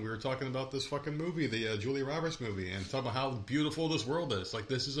friend, and we were talking about this fucking movie, the Julia Roberts movie, and talking about how beautiful this world is. Like,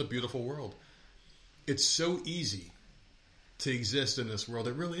 this is a beautiful world. It's so easy to exist in this world.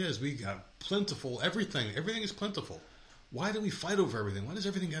 It really is. We got plentiful everything. Everything is plentiful. Why do we fight over everything? Why does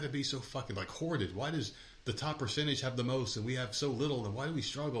everything got to be so fucking like hoarded? Why does the top percentage have the most and we have so little? And why do we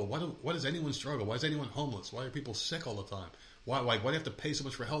struggle? Why does anyone struggle? Why is anyone homeless? Why are people sick all the time? Why do you have to pay so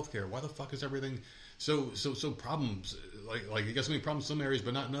much for healthcare? Why the fuck is everything so problems? Like you got so many problems in some areas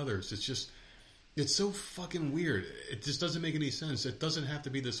but not in others. It's so fucking weird. It just doesn't make any sense. It doesn't have to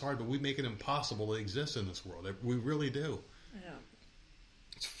be this hard, but we make it impossible to exist in this world. We really do. Yeah.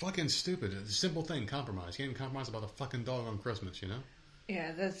 It's fucking stupid. It's a simple thing, compromise. You can't even compromise about a fucking dog on Christmas, you know?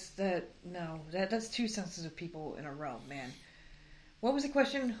 Yeah, that's two sensitive people in a row, man. What was the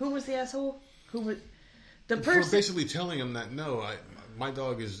question? Who was the asshole? Who was the person? For basically telling him that my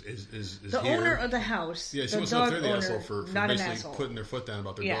dog is the here. owner of the house. Yeah, she the wants to know if dog they're the owner, asshole for not an basically asshole. putting their foot down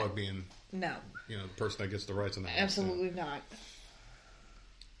about their Yeah. dog being, No, the person that gets the rights in the house. absolutely not.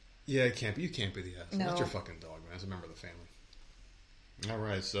 Yeah, it can't be. You can't be the asshole. No. That's your fucking dog, man. It's a member of the family. All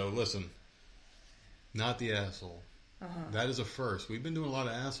right, so listen. Not the asshole. That is a first. We've been doing a lot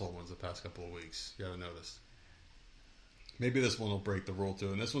of asshole ones the past couple of weeks. You haven't noticed. Maybe this one will break the rule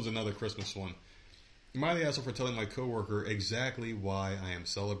too. And this one's another Christmas one. Am I the asshole for telling my coworker exactly why I am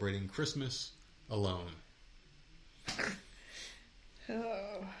celebrating Christmas alone?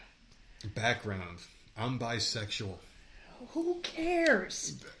 Oh, Background. I'm bisexual. who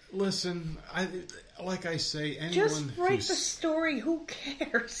cares? Listen, like I say, anyone Just write who's... the story. Who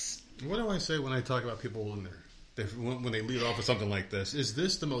cares? What do I say when I talk about people when they lead off with something like this? Is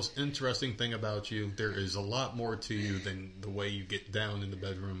this the most interesting thing about you? There is a lot more to you than the way you get down in the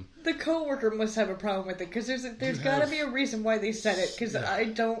bedroom. The coworker must have a problem with it because there's got to be a reason why they said it. Because Yeah. I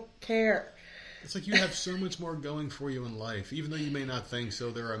don't care. It's like you have so much more going for you in life. Even though you may not think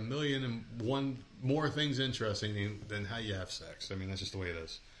so, there are 1,000,001 more things interesting than how you have sex. I mean, that's just the way it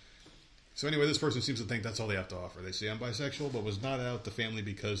is. So anyway, this person seems to think that's all they have to offer. They say, I'm bisexual, but was not out the family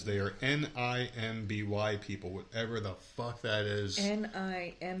because they are NIMBY people, whatever the fuck that is.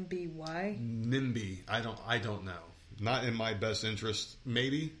 NIMBY? NIMBY. I don't know. Not in my best interest,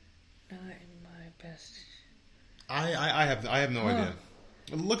 maybe. Not in my best. I have no idea.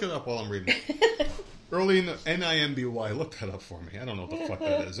 Look it up while I'm reading. Early in the NIMBY, look that up for me. I don't know what the fuck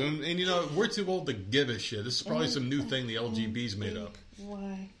that is. And you know, we're too old to give a shit. This is probably some new thing the LGB's made up.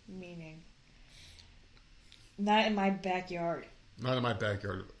 Why meaning? Not in my backyard. Not in my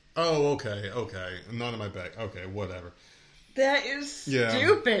backyard. Oh, okay. Not in my back. Okay, whatever. That is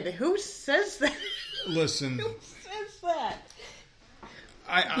stupid. Who says that? Listen. Who says that?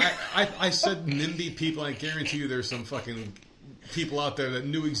 I said NIMBY people. I guarantee you there's some fucking people out there that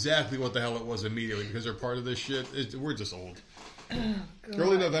knew exactly what the hell it was immediately because they're part of this shit. We're just old.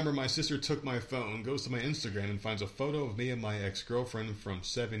 Early November, my sister took my phone, goes to my Instagram, and finds a photo of me and my ex-girlfriend from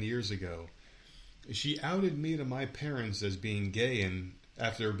 7 years ago. She outed me to my parents as being gay, and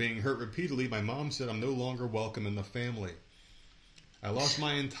after being hurt repeatedly, my mom said I'm no longer welcome in the family. I lost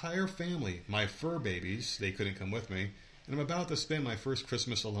my entire family, my fur babies, they couldn't come with me, and I'm about to spend my first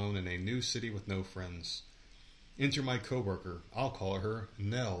Christmas alone in a new city with no friends. Enter my coworker. I'll call her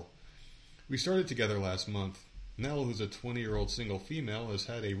Nell. We started together last month. Nell, who's a 20-year-old single female, has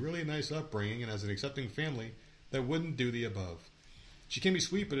had a really nice upbringing and has an accepting family that wouldn't do the above. She can be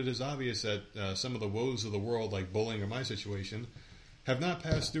sweet, but it is obvious that some of the woes of the world, like bullying or my situation, have not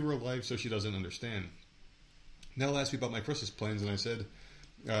passed through her life, so she doesn't understand. Nell asked me about my Christmas plans, and I said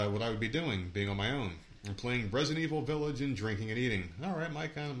what I would be doing, being on my own. I'm playing Resident Evil Village and drinking and eating. All right, my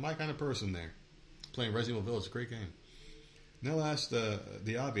kind of person there. Playing Resident Evil Village, a great game. Nell asked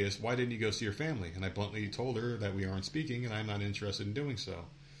the obvious, why didn't you go see your family? And I bluntly told her that we aren't speaking and I'm not interested in doing so.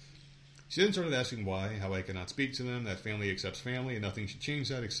 She then started asking why, how I cannot speak to them, that family accepts family and nothing should change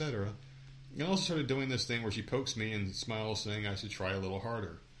that, etc. And also started doing this thing where she pokes me and smiles, saying I should try a little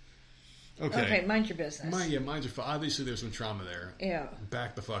harder. Okay, mind your business. Mind your. Obviously, there's some trauma there. Yeah.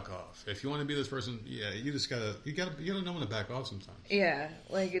 Back the fuck off. If you want to be this person, yeah, you gotta know when to back off sometimes. Yeah,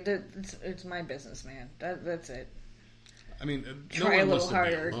 like it's my business, man. That's it. I mean, try a little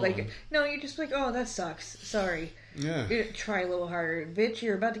harder. Like, no, you're just like, oh, that sucks. Sorry. Yeah. Try a little harder, bitch.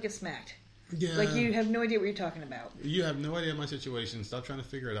 You're about to get smacked. Yeah. Like, you have no idea what you're talking about. You have no idea my situation. Stop trying to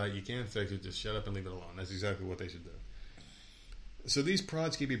figure it out. You can't fix it. Just shut up and leave it alone. That's exactly what they should do. So these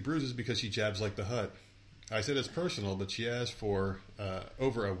prods gave me bruises because she jabs like the Hut. I said it's personal, but she asked for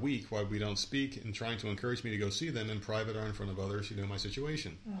over a week while we don't speak and trying to encourage me to go see them in private or in front of others who know my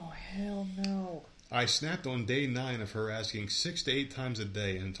situation. Oh, hell no. I snapped on day 9 of her asking 6 to 8 times a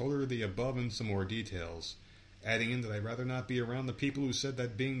day and told her the above and some more details, adding in that I'd rather not be around the people who said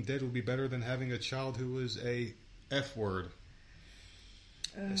that being dead would be better than having a child who was a F word.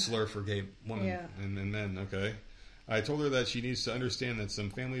 A slur for gay women and men, okay? I told her that she needs to understand that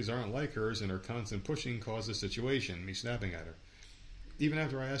some families aren't like hers and her constant pushing caused the situation, me snapping at her. Even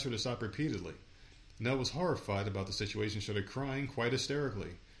after I asked her to stop repeatedly. Nell was horrified about the situation, started crying quite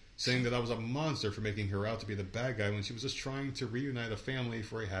hysterically, saying that I was a monster for making her out to be the bad guy when she was just trying to reunite a family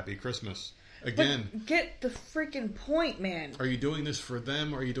for a happy Christmas. Again, but get the freaking point, man. Are you doing this for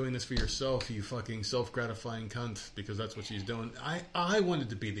them or are you doing this for yourself, you fucking self-gratifying cunt? Because that's what she's doing. I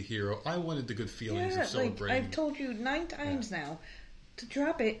wanted to be the hero. I wanted the good feelings of celebrating. Like, I've told you 9 times now to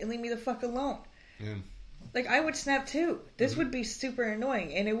drop it and leave me the fuck alone. Yeah. Like, I would snap too. This would be super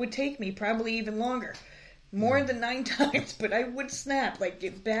annoying, and it would take me probably even longer. More than 9 times, but I would snap. Like,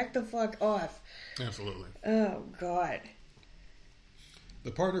 get back the fuck off. Absolutely. Oh, God. The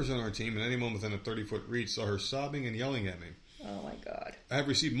partners on our team and anyone within a 30-foot reach saw her sobbing and yelling at me. Oh, my God. I have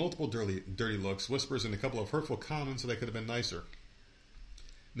received multiple dirty looks, whispers, and a couple of hurtful comments that I could have been nicer.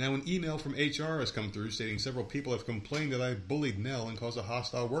 Now, an email from HR has come through stating several people have complained that I bullied Nell and caused a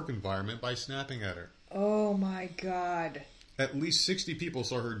hostile work environment by snapping at her. Oh, my God. At least 60 people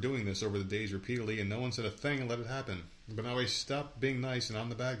saw her doing this over the days repeatedly, and no one said a thing and let it happen. But now I stopped being nice, and I'm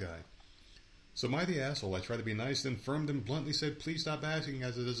the bad guy. So am I the asshole? I tried to be nice, then firmed and bluntly said, please stop asking,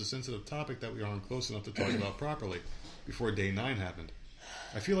 as it is a sensitive topic that we aren't close enough to talk about properly, before day 9 happened.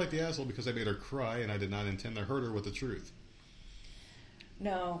 I feel like the asshole because I made her cry, and I did not intend to hurt her with the truth.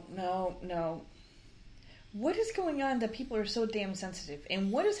 No. What is going on that people are so damn sensitive? And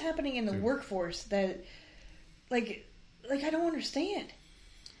what is happening in the workforce that, like, I don't understand.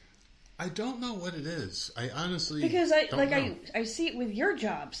 I don't know what it is. I honestly because I see it with your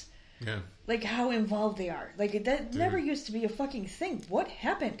jobs. Yeah. Like how involved they are. Like that never used to be a fucking thing. What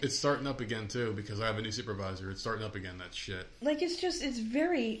happened? It's starting up again too because I have a new supervisor. It's starting up again. That shit. Like it's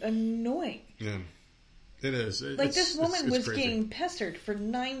very annoying. Yeah. It is. This woman was getting pestered for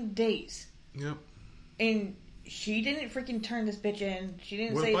 9 days. Yep. And she didn't freaking turn this bitch in. She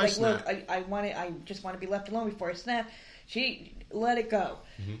didn't say like, look, I just want to be left alone before I snap. She let it go.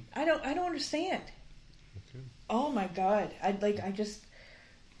 Mm-hmm. I don't understand. Okay. Oh my God.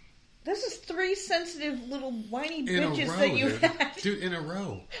 This is 3 sensitive little whiny bitches that you had. Dude, in a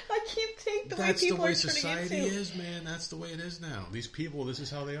row. I can't take the way people are turning into. That's the way society is, man. That's the way it is now. These people, this is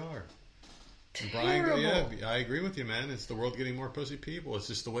how they are. Terrible. Brian, yeah, I agree with you, man. It's the world getting more pussy people. It's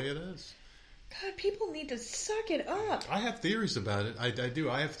just the way it is. God, people need to suck it up. I have theories about it. I do.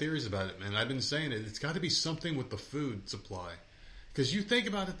 I have theories about it, man. I've been saying it. It's got to be something with the food supply. Because you think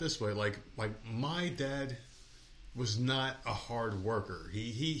about it this way. Like my dad was not a hard worker.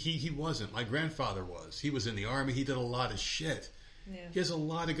 He wasn't. My grandfather was. He was in the army. He did a lot of shit. Yeah. He has a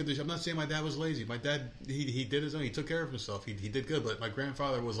lot of good. I'm not saying my dad was lazy. My dad, he did his own. He took care of himself. He did good. But my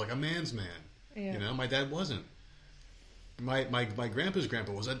grandfather was like a man's man. Yeah. You know, my dad wasn't. My grandpa's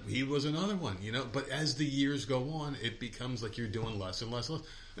grandpa was he was another one, you know. But as the years go on, it becomes like you're doing less and less.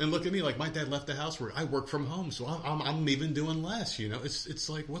 And look at me, like my dad left the house where I work from home, so I'm even doing less, you know. It's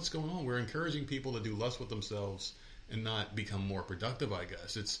like what's going on? We're encouraging people to do less with themselves and not become more productive. I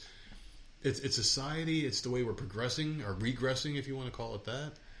guess it's society. It's the way we're progressing or regressing, if you want to call it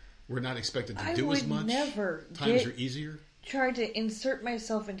that. We're not expected to do as much. Times are easier. Try to insert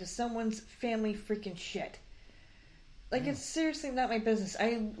myself into someone's family freaking shit. Like, it's seriously not my business.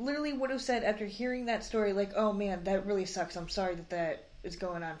 I literally would have said after hearing that story, like, oh man, that really sucks. I'm sorry that is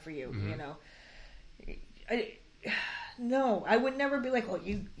going on for you, you know. No, I would never be like, well,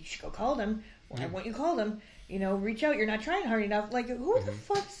 you should go call them. Why won't you call them? You know, reach out. You're not trying hard enough. Like, who the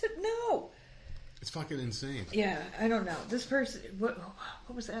fuck said no? It's fucking insane. Yeah, I don't know. This person, what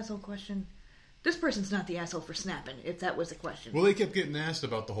was the asshole question? This person's not the asshole for snapping, if that was the question. Well, they kept getting asked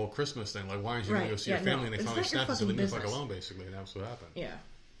about the whole Christmas thing. Like, why aren't you going to go see your family? And they finally snapped and said, leave me the fuck alone, basically. And that's what happened. Yeah.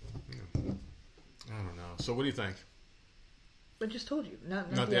 I don't know. So what do you think? I just told you.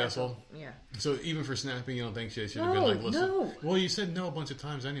 Not Not the asshole? Yeah. So even for snapping, you don't think she should have No, been like, listen? no. Well, you said no a bunch of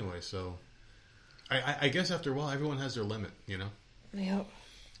times anyway, so... I guess after a while, everyone has their limit, you know? Yep.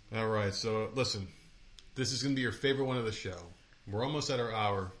 All right, so listen. This is going to be your favorite one of the show. We're almost at our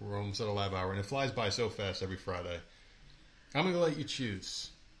hour. We're almost at a live hour, and it flies by so fast every Friday. I'm going to let you choose.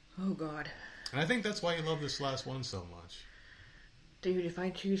 Oh, God. And I think that's why you love this last one so much. Dude, if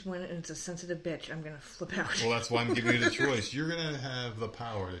I choose one and it's a sensitive bitch, I'm going to flip out. Well, that's why I'm giving you the choice. You're going to have the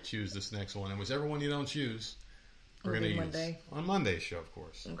power to choose this next one. And whichever one you don't choose, we're going to use. Monday? On Monday's show, of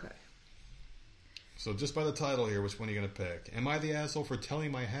course. Okay. So just by the title here, which one are you going to pick? Am I the asshole for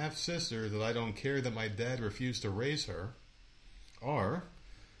telling my half-sister that I don't care that my dad refused to raise her? Or,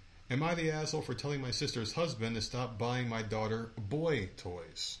 am I the asshole for telling my sister's husband to stop buying my daughter boy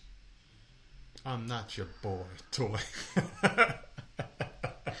toys? I'm not your boy toy.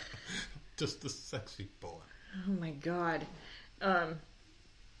 Just a sexy boy. Oh, my God.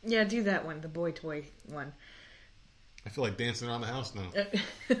 Yeah, do that one, the boy toy one. I feel like dancing around the house now.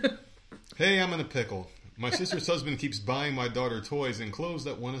 Hey, I'm in a pickle. My sister's husband keeps buying my daughter toys and clothes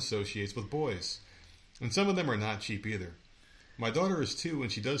that one associates with boys. And some of them are not cheap either. My daughter is 2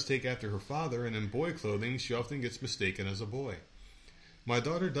 and she does take after her father, and in boy clothing she often gets mistaken as a boy. My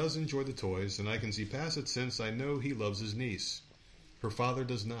daughter does enjoy the toys, and I can see past it since I know he loves his niece. Her father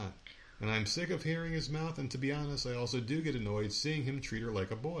does not. And I'm sick of hearing his mouth, and to be honest, I also do get annoyed seeing him treat her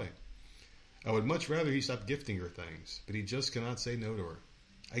like a boy. I would much rather he stop gifting her things, but he just cannot say no to her.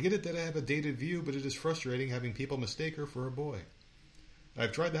 I get it that I have a dated view, but it is frustrating having people mistake her for a boy.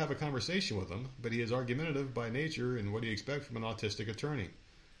 I've tried to have a conversation with him, but he is argumentative by nature and what do you expect from an autistic attorney?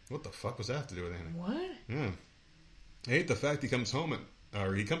 What the fuck was that have to do with anything? What? Yeah. I hate the fact he comes to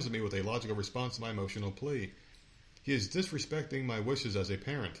me with a logical response to my emotional plea. He is disrespecting my wishes as a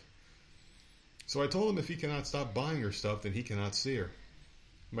parent. So I told him if he cannot stop buying her stuff, then he cannot see her.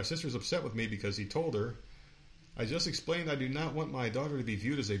 My sister's upset with me because he told her, I just explained I do not want my daughter to be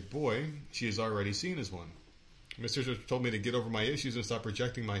viewed as a boy. She is already seen as one. My sister told me to get over my issues and stop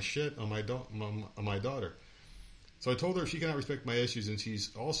projecting my shit on my daughter. So I told her if she cannot respect my issues, and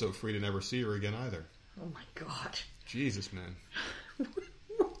she's also free to never see her again either. Oh, my God. Jesus, man.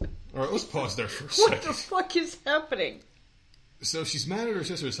 All right, let's pause there for a second. What the fuck is happening? So she's mad at her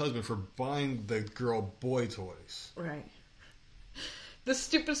sister's husband for buying the girl boy toys. Right. The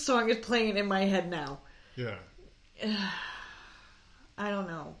stupid song is playing in my head now. Yeah. I don't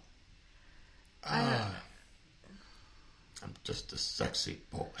know. I'm just a sexy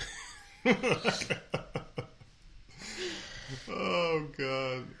boy. Oh,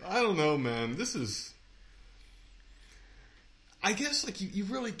 God. I don't know, man. This is... I guess, like, you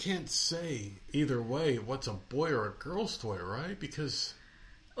really can't say either way what's a boy or a girl's toy, right? Because...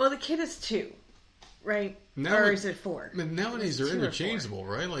 Well, the kid is 2, right? Now or it- is it 4? I mean, nowadays they're 2 or 4. interchangeable,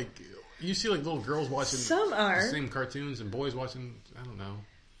 right? Like, you see, like, little girls watching Some are. the same cartoons and boys watching, I don't know.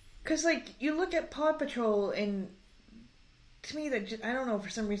 Because, like, you look at Paw Patrol, and to me, that just, I don't know, for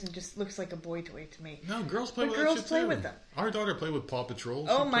some reason, just looks like a boy toy to me. No, girls play But with girls that shit play too. with them. Our daughter played with Paw Patrol.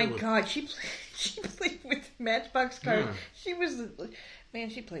 Oh She my played with- God, she played with Matchbox cars. Yeah. She was, man,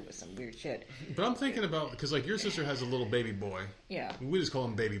 she played with some weird shit. But I'm thinking about, because, like, your sister has a little baby boy. Yeah, We just call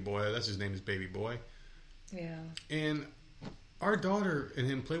him Baby Boy. That's his name is Baby Boy. yeah. And our daughter and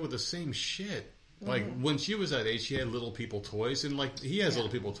him play with the same shit. Like, when she was that age, she had little people toys, and, like, he has little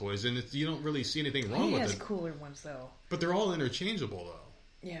people toys, and you don't really see anything wrong He with has it. cooler ones though. But they're all interchangeable,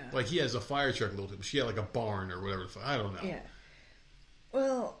 though. Yeah. Like, he has a fire truck little people. She had, like, a barn or whatever. I don't know. Yeah.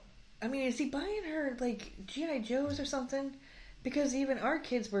 Well, I mean, is he buying her like G.I. Joes or something? Because even our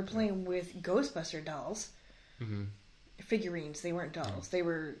kids were playing with Ghostbuster dolls, figurines. They weren't dolls. They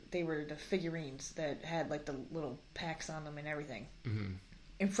were the figurines that had like the little packs on them and everything. Mm-hmm.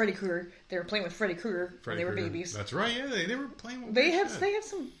 And Freddy Krueger. They were playing with Freddy Krueger when they were Krueger. babies. That's right. Yeah, they were playing with They weird have shit.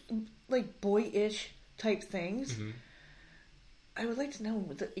 some like boyish type things. Mm-hmm. I would like to know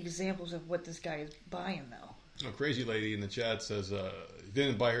the examples of what this guy is buying though. A crazy lady in the chat says,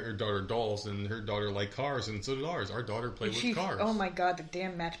 didn't buy her daughter dolls, and her daughter liked cars, and so did ours. Our daughter played with cars. Oh my God, the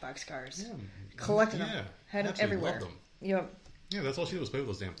damn Matchbox cars. Yeah. Collected Yeah. them. Had them Absolutely everywhere. loved them. Yep. Yeah, that's all she did was play with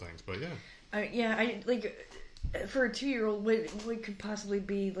those damn things, but yeah. I like for a 2-year-old, what could possibly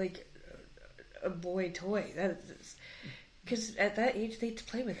be like a boy toy? That is because at that age they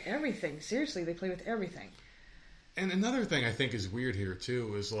play with everything. Seriously, they play with everything. And another thing I think is weird here,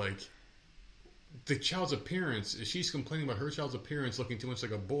 too, is like, the child's appearance, if she's complaining about her child's appearance looking too much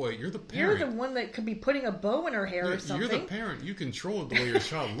like a boy, you're the You're parent. the one that could be putting a bow in her hair or You're something. the parent. You control the way your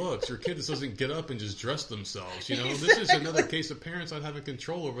child looks. Your kid just doesn't get up and just dress themselves. You know, this is another case of parents not having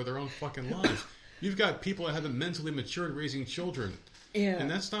control over their own fucking lives. You've got people that haven't mentally matured raising children. Yeah.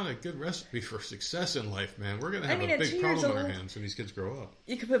 And that's not a good recipe for success in life, man. We're going to have at a big 2 years problem on our old, hands when these kids grow up.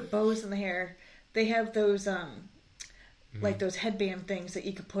 You could put bows in the hair. They have those, like those headband things that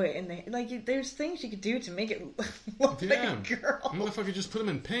you could put in the... Like, there's things you could do to make it look like a girl. Motherfucker, just put them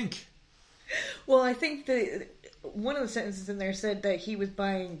in pink. Well, I think one of the sentences in there said that he was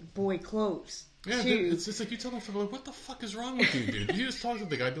buying boy clothes. Yeah, too. it's just like you tell them, like, what the fuck is wrong with you, dude? You just talk to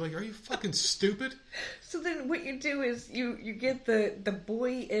the guy, be like, are you fucking stupid? So then what you do is you get the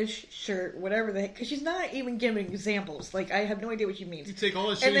boyish shirt, whatever the heck, because she's not even giving examples. Like, I have no idea what she means. You take all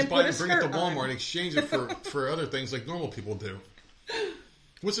that shit he's buying and bring it to Walmart and exchange it for other things like normal people do.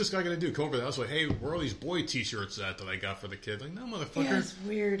 What's this guy going to do? Come over to the house like, hey, where are all these boy t-shirts at that I got for the kid? Like, no, motherfucker. Yeah, it's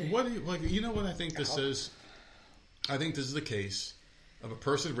weird. What do you, like, you know what I think this is? I think this is the case of a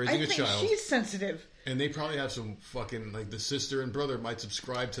person raising a child. She's sensitive. And they probably have some fucking, like, the sister and brother might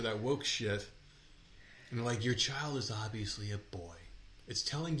subscribe to that woke shit. And they're like, your child is obviously a boy. It's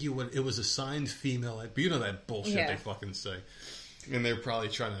telling you what it was assigned female. You know that bullshit they fucking say. And they're probably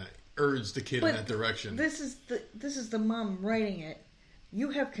trying to urge the kid in that direction. This is the mom writing it.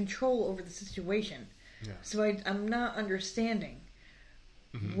 You have control over the situation. Yeah. So I'm not understanding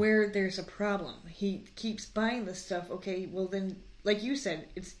where there's a problem. He keeps buying this stuff. Okay, well then, like you said,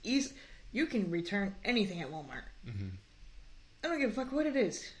 it's easy. You can return anything at Walmart. I don't give a fuck what it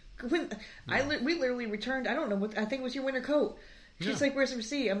is. We literally returned. I don't know what. I think it was your winter coat. She's like, "Where's the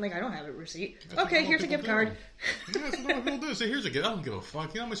receipt?" I'm like, "I don't have a receipt." Okay, here's a gift card. Yeah, that's what people do. So here's a gift. I don't give a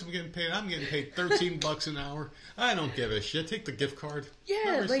fuck. You know how much I'm getting paid? I'm getting paid $13 an hour. I don't give a shit. Take the gift card. Yeah,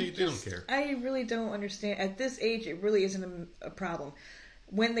 no receipt. like They don't care. I really don't understand. At this age, it really isn't a problem.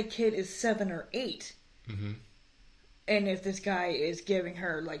 When the kid is 7 or 8, and if this guy is giving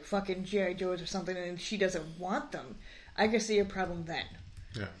her like fucking G.I. Joes or something, and she doesn't want them, I can see a problem then.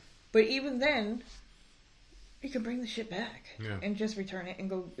 Yeah. But even then, you can bring the shit back and just return it and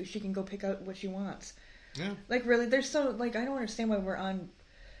go. She can go pick out what she wants. Yeah. Like really, there's so like I don't understand why we're on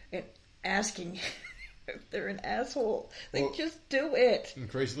it asking if they're an asshole. Like Well, just do it. And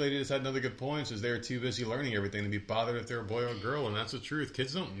Crazy Lady just had another good point. Says they're too busy learning everything to be bothered if they're a boy or a girl, and that's the truth.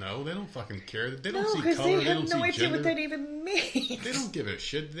 Kids don't know. They don't fucking care. They don't see because color. they They don't have no see idea gender. what that even means. They don't give a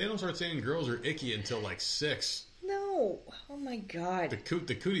shit. They don't start saying girls are icky until like 6. No. Oh my god.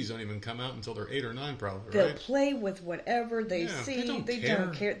 The cooties don't even come out until they're 8 or 9, probably. They'll Right? play with whatever they see. They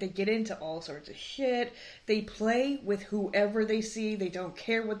don't care. They get into all sorts of shit. They play with whoever they see. They don't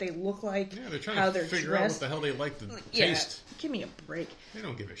care what they look like. Yeah, they're trying how to they're figure dressed. out what the hell they like to Yeah, taste. give me a break. They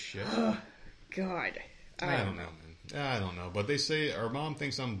don't give a shit. God. I don't know, man. I don't know. But they say our mom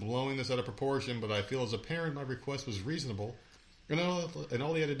thinks I'm blowing this out of proportion, but I feel as a parent my request was reasonable. And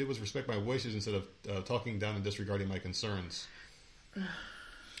all he had to do was respect my wishes instead of talking down and disregarding my concerns. God.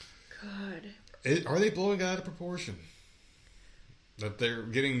 Are they blowing it out of proportion? That they're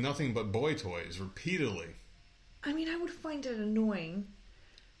getting nothing but boy toys repeatedly. I mean, I would find it annoying.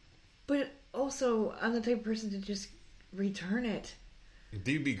 But also, I'm the type of person to just return it.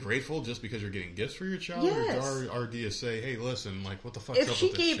 Do you be grateful just because you're getting gifts for your child? Yes. Or do you say, hey, listen, like, what the fuck's If up she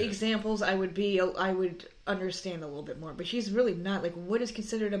with this gave shit? examples, I would understand a little bit more. But she's really not. Like, what is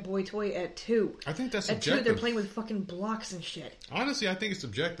considered a boy toy at 2? I think that's at subjective. 2, they're playing with fucking blocks and shit. Honestly, I think it's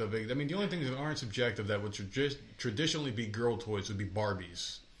subjective. I mean, the only things that aren't subjective that would traditionally be girl toys would be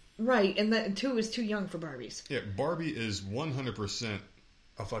Barbies. Right, and that 2 is too young for Barbies. Yeah, Barbie is 100%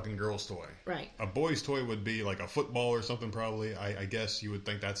 a fucking girl's toy. Right. A boy's toy would be like a football or something, probably. I guess you would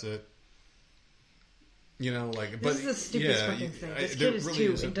think that's it. You know, like... This is the stupidest fucking thing. This kid is really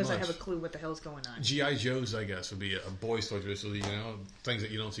 2 and doesn't much. have a clue what the hell's going on. G.I. Joes, I guess, would be a boy's toy, traditionally, you know, things that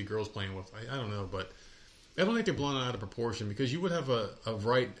you don't see girls playing with. I don't know, but I don't think they're blown out of proportion because you would have a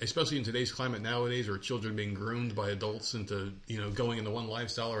right, especially in today's climate nowadays, where children being groomed by adults into, you know, going into one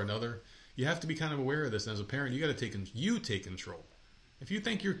lifestyle or another. You have to be kind of aware of this, and as a parent, you got to take control. If you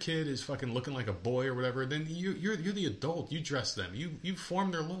think your kid is fucking looking like a boy or whatever, then you're the adult. You dress them. You form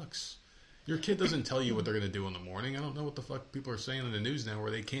their looks. Your kid doesn't tell you what they're going to do in the morning. I don't know what the fuck people are saying in the news now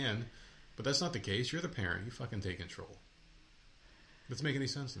where they can, but that's not the case. You're the parent. You fucking take control. Doesn't make any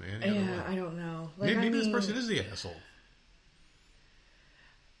sense to me. I don't know. Like, Maybe this person is the asshole.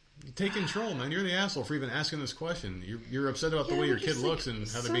 You take control, man. You're the asshole for even asking this question. You're upset about the way your kid looks and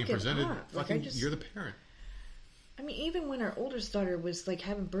how they're being presented. Fucking, you're the parent. I mean, even when our oldest daughter was like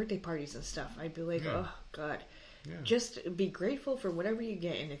having birthday parties and stuff, I'd be like, oh god. Yeah. Just be grateful for whatever you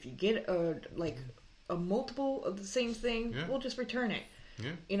get, and if you get a multiple of the same thing, Yeah. we'll just return it.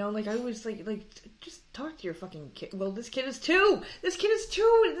 Yeah. You know, like I always like just talk to your fucking kid. Well, this kid is 2. This kid is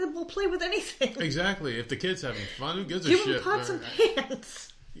 2. And we'll play with anything. Exactly. If the kid's having fun, who gives a Give shit? him pots and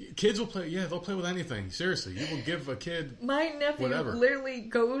pans. Kids will play. Yeah, they'll play with anything. Seriously, you will give a kid. My nephew whatever. literally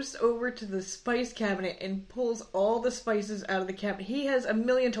goes over to the spice cabinet and pulls all the spices out of the cabinet. He has a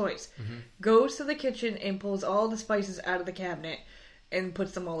million toys. Mm-hmm. Goes to the kitchen and pulls all the spices out of the cabinet and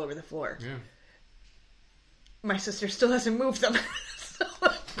puts them all over the floor. Yeah. My sister still hasn't moved them. So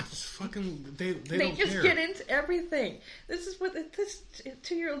It's fucking. They they don't just care. get into everything. This is what this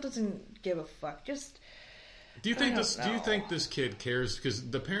 2-year-old doesn't give a fuck. Just Do you think I this? don't Do you know. think this kid cares?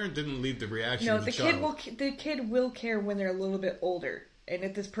 Because the parent didn't leave the reaction. no. of The child. kid will care when they're a little bit older, and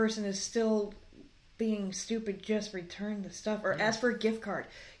if this person is still being stupid, just return the stuff or ask for a gift card.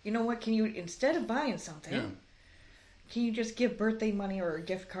 You know what? Can you, instead of buying something, Yeah. can you just give birthday money or a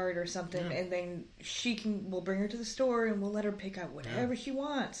gift card or something, Yeah. and then we'll bring her to the store and we'll let her pick out whatever she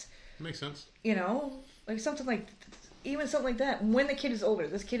wants. Makes sense. You know, like something like. Even something like that. When the kid is older,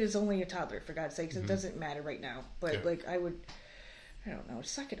 this kid is only a toddler, for God's sakes. It doesn't matter right now. But, Yeah. I don't know,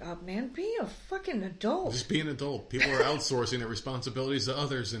 suck it up, man. Be a fucking adult. Just be an adult. People are outsourcing their responsibilities to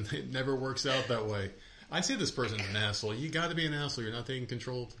others, and it never works out that way. I see this person's an asshole. You got to be an asshole. You're not taking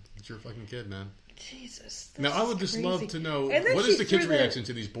control. It's your fucking kid, man. Jesus. Now, I would is just crazy. love to know, And then what she is the kid's threw reaction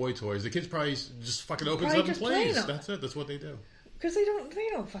to these boy toys? The kid's probably just fucking opens Probably up and just playing plays. them. That's it. That's what they do. Because they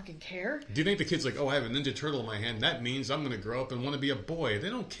don't fucking care. Do you think the kid's like, oh, I have a Ninja Turtle in my hand. That means I'm going to grow up and want to be a boy. They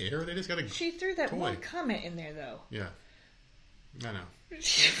don't care. They just got to... She threw that Toy. one comment in there, though. Yeah. I know.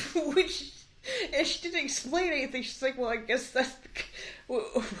 Which, and she didn't explain anything. She's like, well, I guess that's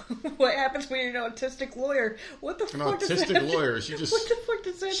what happens when you're an autistic lawyer. What the An fuck does that autistic have to- lawyer. She just... What the fuck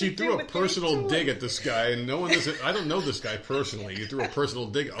does that She have to threw do a with personal getting dig to at this guy, and no one doesn't... I don't know this guy personally. You threw a personal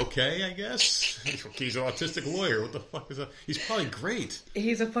dig. Okay, I guess. He's an autistic lawyer. What the fuck is that? He's probably great. it?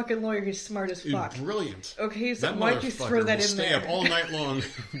 He's a fucking lawyer. He's smart as He's fuck. brilliant. Okay, so That why'd you motherfucker throw that will in stay there? up all night long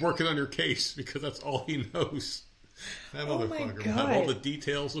working on your case because that's all he knows. That Oh my motherfucker will have all God. the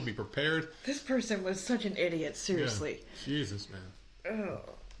details. Will be prepared. This person was such an idiot, seriously. Yeah. Jesus, man. Oh.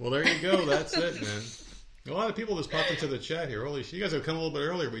 Well, there you go. That's it, man. A lot of people just popped into the chat here. Holy shit. You guys have come a little bit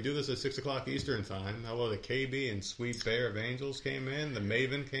earlier. We do this at 6 o'clock Eastern time. Hello, the KB and Sweet Bear of Angels came in. The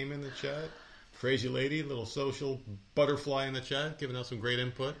Maven came in the chat. Crazy Lady, little social butterfly in the chat, giving us some great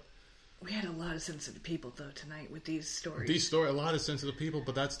input. We had a lot of sensitive people, though, tonight with these stories. These stories, a lot of sensitive people,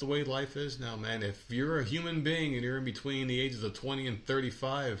 but that's the way life is now, man. If you're a human being and you're in between the ages of 20 and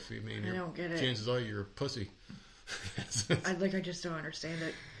 35, I mean, I don't get it. chances are you're a pussy. I just don't understand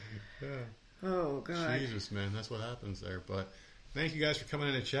it. Yeah. Oh, God. Jesus, man, that's what happens there. But thank you guys for coming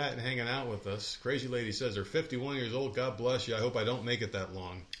in the chat and hanging out with us. Crazy Lady says they're 51 years old. God bless you. I hope I don't make it that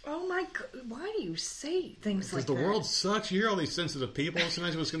long. Oh, my God. Why do you say things Because like the that? world sucks. You hear all these sensitive people. Just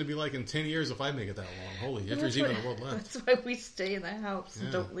imagine what it's going to be like in 10 years if I make it that long. Holy, if there's even a world left. That's why we stay in the house and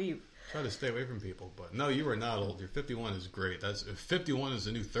Yeah. don't leave. Try to stay away from people. But no, you are not old. Your 51 is great. 51 is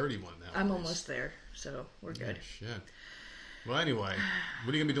the new 31 now. I'm almost there, so we're good. Shit. Well, anyway,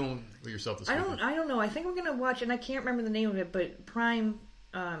 what are you gonna be doing with yourself this weekend? I don't know. I think we're gonna watch, and I can't remember the name of it, but Prime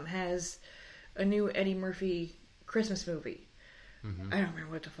has a new Eddie Murphy Christmas movie. I don't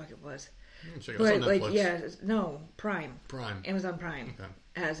remember what the fuck it was, Check it out. It's but on Netflix. no, Prime, Prime. Amazon Prime Okay.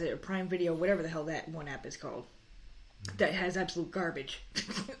 has it, or Prime Video, whatever the hell that one app is called. That has absolute garbage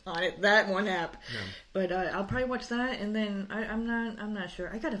on it. That one app, Yeah. but I'll probably watch that, and then I'm not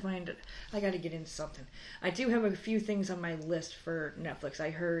sure. I gotta find it. I gotta get into something. I do have a few things on my list for Netflix. I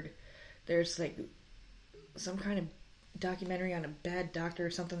heard there's like some kind of documentary on a bad doctor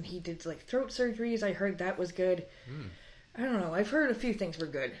or something. He did like throat surgeries. I heard that was good. I don't know. I've heard a few things were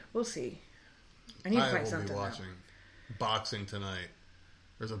good. We'll see. I need to I find will something. be now. watching boxing tonight.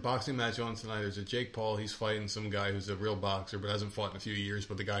 There's a boxing match on tonight. There's a Jake Paul. He's fighting some guy who's a real boxer, but hasn't fought in a few years.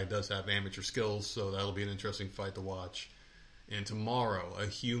 But the guy does have amateur skills, so that'll be an interesting fight to watch. And tomorrow, a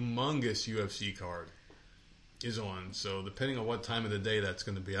humongous UFC card is on. So depending on what time of the day that's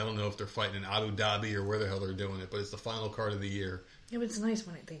going to be, I don't know if they're fighting in Abu Dhabi or where the hell they're doing it, but it's the final card of the year. Yeah, but it's nice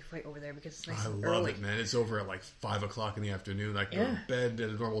when they fight over there because it's nice I and love early. it, man. It's over at like 5 o'clock in the afternoon. I can go to bed at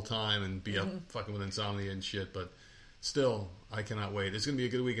a normal time and be up fucking with insomnia and shit. But still, I cannot wait. It's going to be a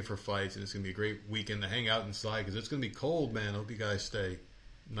good weekend for fights, and it's going to be a great weekend to hang out inside because it's going to be cold, man. I hope you guys stay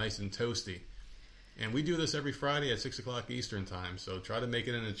nice and toasty. And we do this every Friday at 6 o'clock Eastern time. So try to make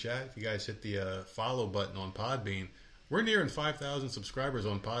it in the chat. If you guys hit the follow button on Podbean. We're nearing 5,000 subscribers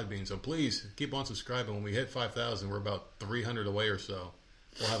on Podbean, so please keep on subscribing. When we hit 5,000, we're about 300 away or so.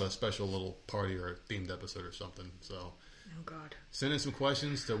 we'll have a special little party or a themed episode or something. So, Oh, God. send in some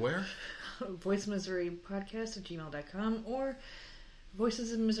questions to where? voicemiserypodcast@gmail.com or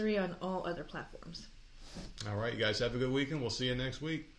Voices of Misery on all other platforms. All right, you guys have a good weekend. We'll see you next week.